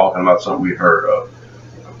before were talking about something we heard of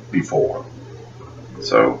before.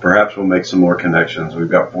 So perhaps we'll make some more connections. We've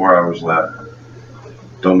got 4 hours left.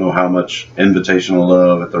 Don't know how much invitational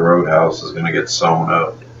love at the Roadhouse is going to get sewn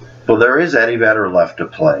up. Well, there is Eddie Vedder left to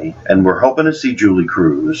play, and we're hoping to see Julie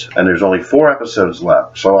Cruz, and there's only 4 episodes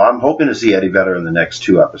left, so I'm hoping to see Eddie Vedder in the next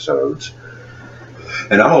 2 episodes.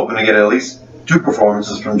 And I'm hoping to get at least 2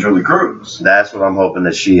 performances from Julie Cruz. That's what I'm hoping,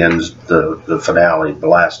 that she ends the finale, the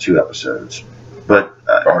last 2 episodes. But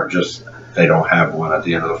or just, they don't have one at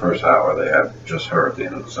the end of the first hour, they have just her at the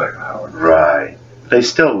end of the second hour. Right. They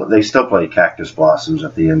still play Cactus Blossoms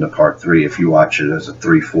at the end of part 3 if you watch it as a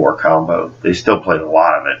 3-4 combo. They still played a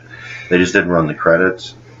lot of it. They just didn't run the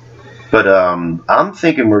credits. But I'm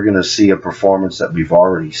thinking we're going to see a performance that we've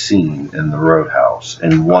already seen in the Roadhouse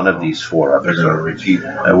in one of these 4 episodes. They're going to repeat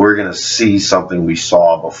one. And we're going to see something we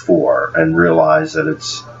saw before and realize that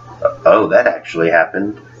it's, oh, that actually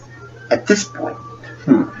happened at this point.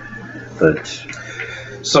 But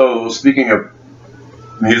so, speaking of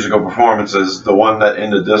musical performances, the one that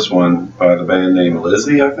ended this one by the band named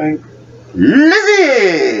Lizzie, I think.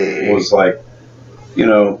 Lizzie was like, you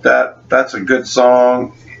know, that's a good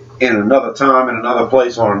song in another time, in another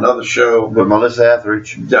place, on another show. But Melissa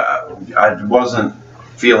Etheridge, I wasn't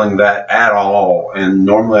feeling that at all, and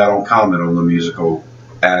normally I don't comment on the musical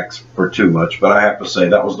acts for too much, but I have to say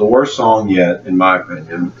that was the worst song yet, in my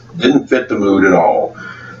opinion. Didn't fit the mood at all.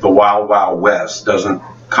 The Wild Wild West doesn't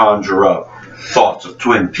conjure up thoughts of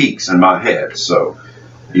Twin Peaks in my head, so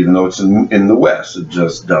even though it's in the West, it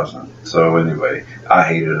just doesn't. So anyway, I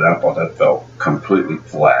hated it. I thought that felt completely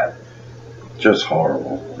flat. Just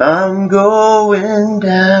horrible. I'm going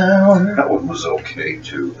down. That one was okay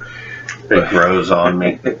too. It grows on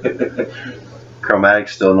me.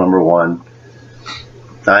 Chromatic's still #1.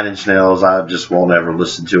 9 Inch Nails, I just won't ever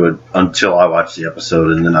listen to it until I watch the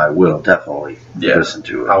episode, and then I will definitely listen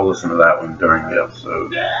to it. I'll listen to that one during the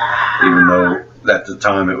episode. Even though at the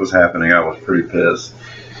time it was happening, I was pretty pissed.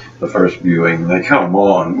 The first viewing, like, come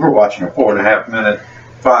on, we're watching a 4.5 minute,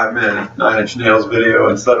 5 minute 9 Inch Nails video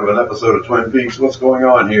instead of an episode of Twin Peaks. What's going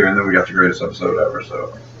on here? And then we got the greatest episode ever.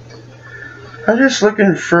 So I'm just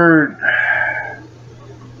looking for.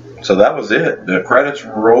 So that was it. The credits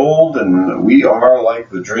rolled, and We Are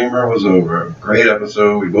Like the Dreamer was over. Great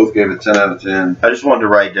episode. We both gave it 10 out of 10. I just wanted to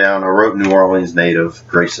write down, I wrote New Orleans native,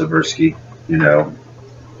 Grace Zabriskie, you know,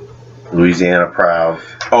 Louisiana proud.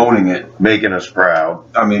 Owning it. Making us proud.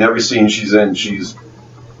 I mean, every scene she's in, she's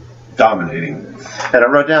dominating. And I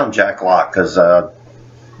wrote down Jack Locke, because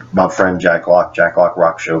my friend Jack Locke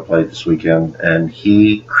Rock Show played this weekend, and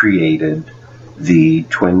he created the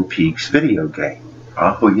Twin Peaks video game.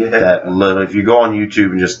 Oh, yeah. If you go on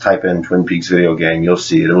YouTube and just type in Twin Peaks video game, you'll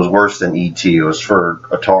see it. It was worse than E.T. It was for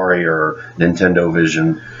Atari or Nintendo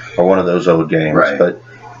Vision or one of those old games. Right. But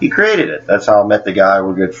he created it. That's how I met the guy.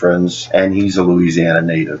 We're good friends. And he's a Louisiana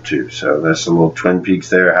native, too. So there's a little Twin Peaks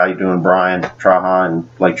there. How you doing, Brian Traha in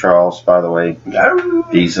Lake Charles, by the way?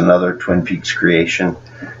 He's another Twin Peaks creation.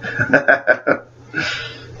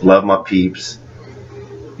 Love my peeps.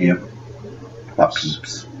 Yep. My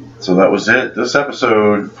peeps. So that was it. This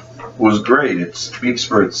episode was great. It speaks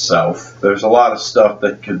for itself. There's a lot of stuff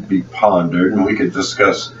that could be pondered, and we could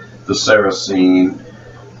discuss the Sarah scene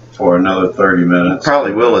for another 30 minutes.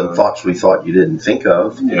 Probably will in thoughts we thought you didn't think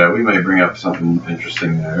of. Yeah, we may bring up something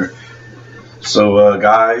interesting there. So,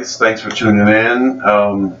 guys, thanks for tuning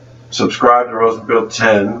in. Subscribe to Rosenfield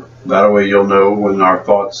 10. That way you'll know when our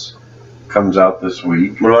thoughts comes out this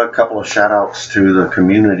week. What about a couple of shout outs to the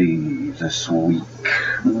community this week?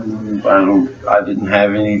 I didn't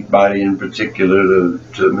have anybody in particular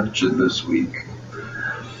to mention this week.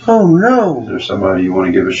 Oh no! Is there somebody you want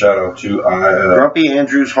to give a shout out to? Grumpy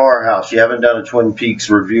Andrew's Horror House. You haven't done a Twin Peaks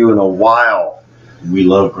review in a while. We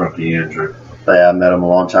love Grumpy Andrew. Yeah, I met him a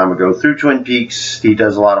long time ago through Twin Peaks. He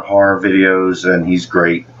does a lot of horror videos, and he's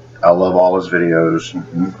great. I love all his videos.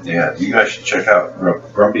 Mm-hmm. Yeah, you guys should check out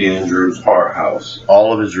Grumpy Andrew's Horror House.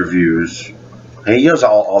 All of his reviews. And he does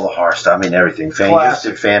all the horror stuff. I mean, everything. He just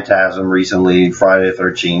did Phantasm recently, Friday the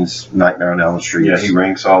 13th, Nightmare on Elm Street. Yeah, he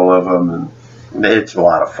ranks all of them, and it's a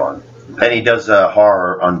lot of fun. And he does a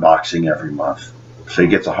horror unboxing every month. So he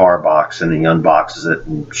gets a horror box, and he unboxes it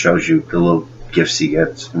and shows you the little gifts he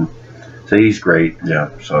gets. And so he's great.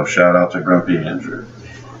 Yeah, so shout out to Grumpy Andrew.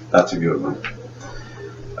 That's a good one.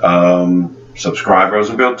 Subscribe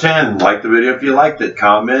Rosenfield 10. Like the video if you liked it.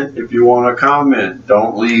 Comment if you want to comment.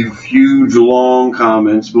 Don't leave huge long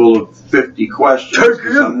comments full of 50 questions,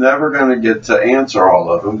 because I'm never going to get to answer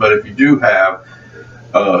all of them. But if you do have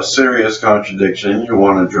a serious contradiction, you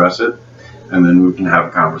want to address it, and then we can have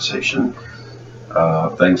a conversation.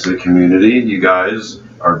 Thanks to the community. You guys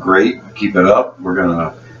are great. Keep it up. We're going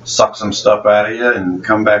to suck some stuff out of you and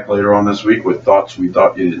come back later on this week with thoughts we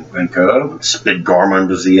thought you didn't think of. Spit Gorman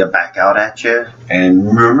Bazia back out at you. And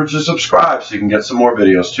remember to subscribe so you can get some more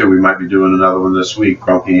videos too. We might be doing another one this week.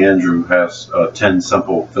 Grumpy Andrew has 10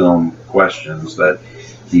 simple film questions that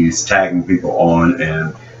he's tagging people on,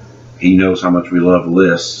 and he knows how much we love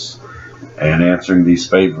lists and answering these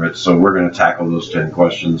favorites. So we're going to tackle those 10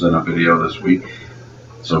 questions in a video this week.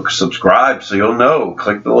 So subscribe so you'll know.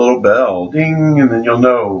 Click the little bell, ding, and then you'll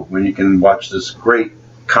know when you can watch this great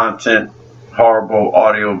content, horrible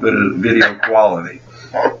audio video quality.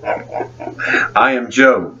 I am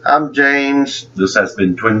Joe. I'm James. This has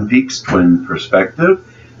been Twin Peaks Twin Perspective,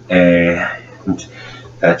 and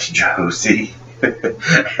that's Josie.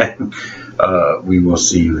 And we will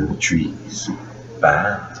see you in the trees.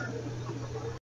 Bye.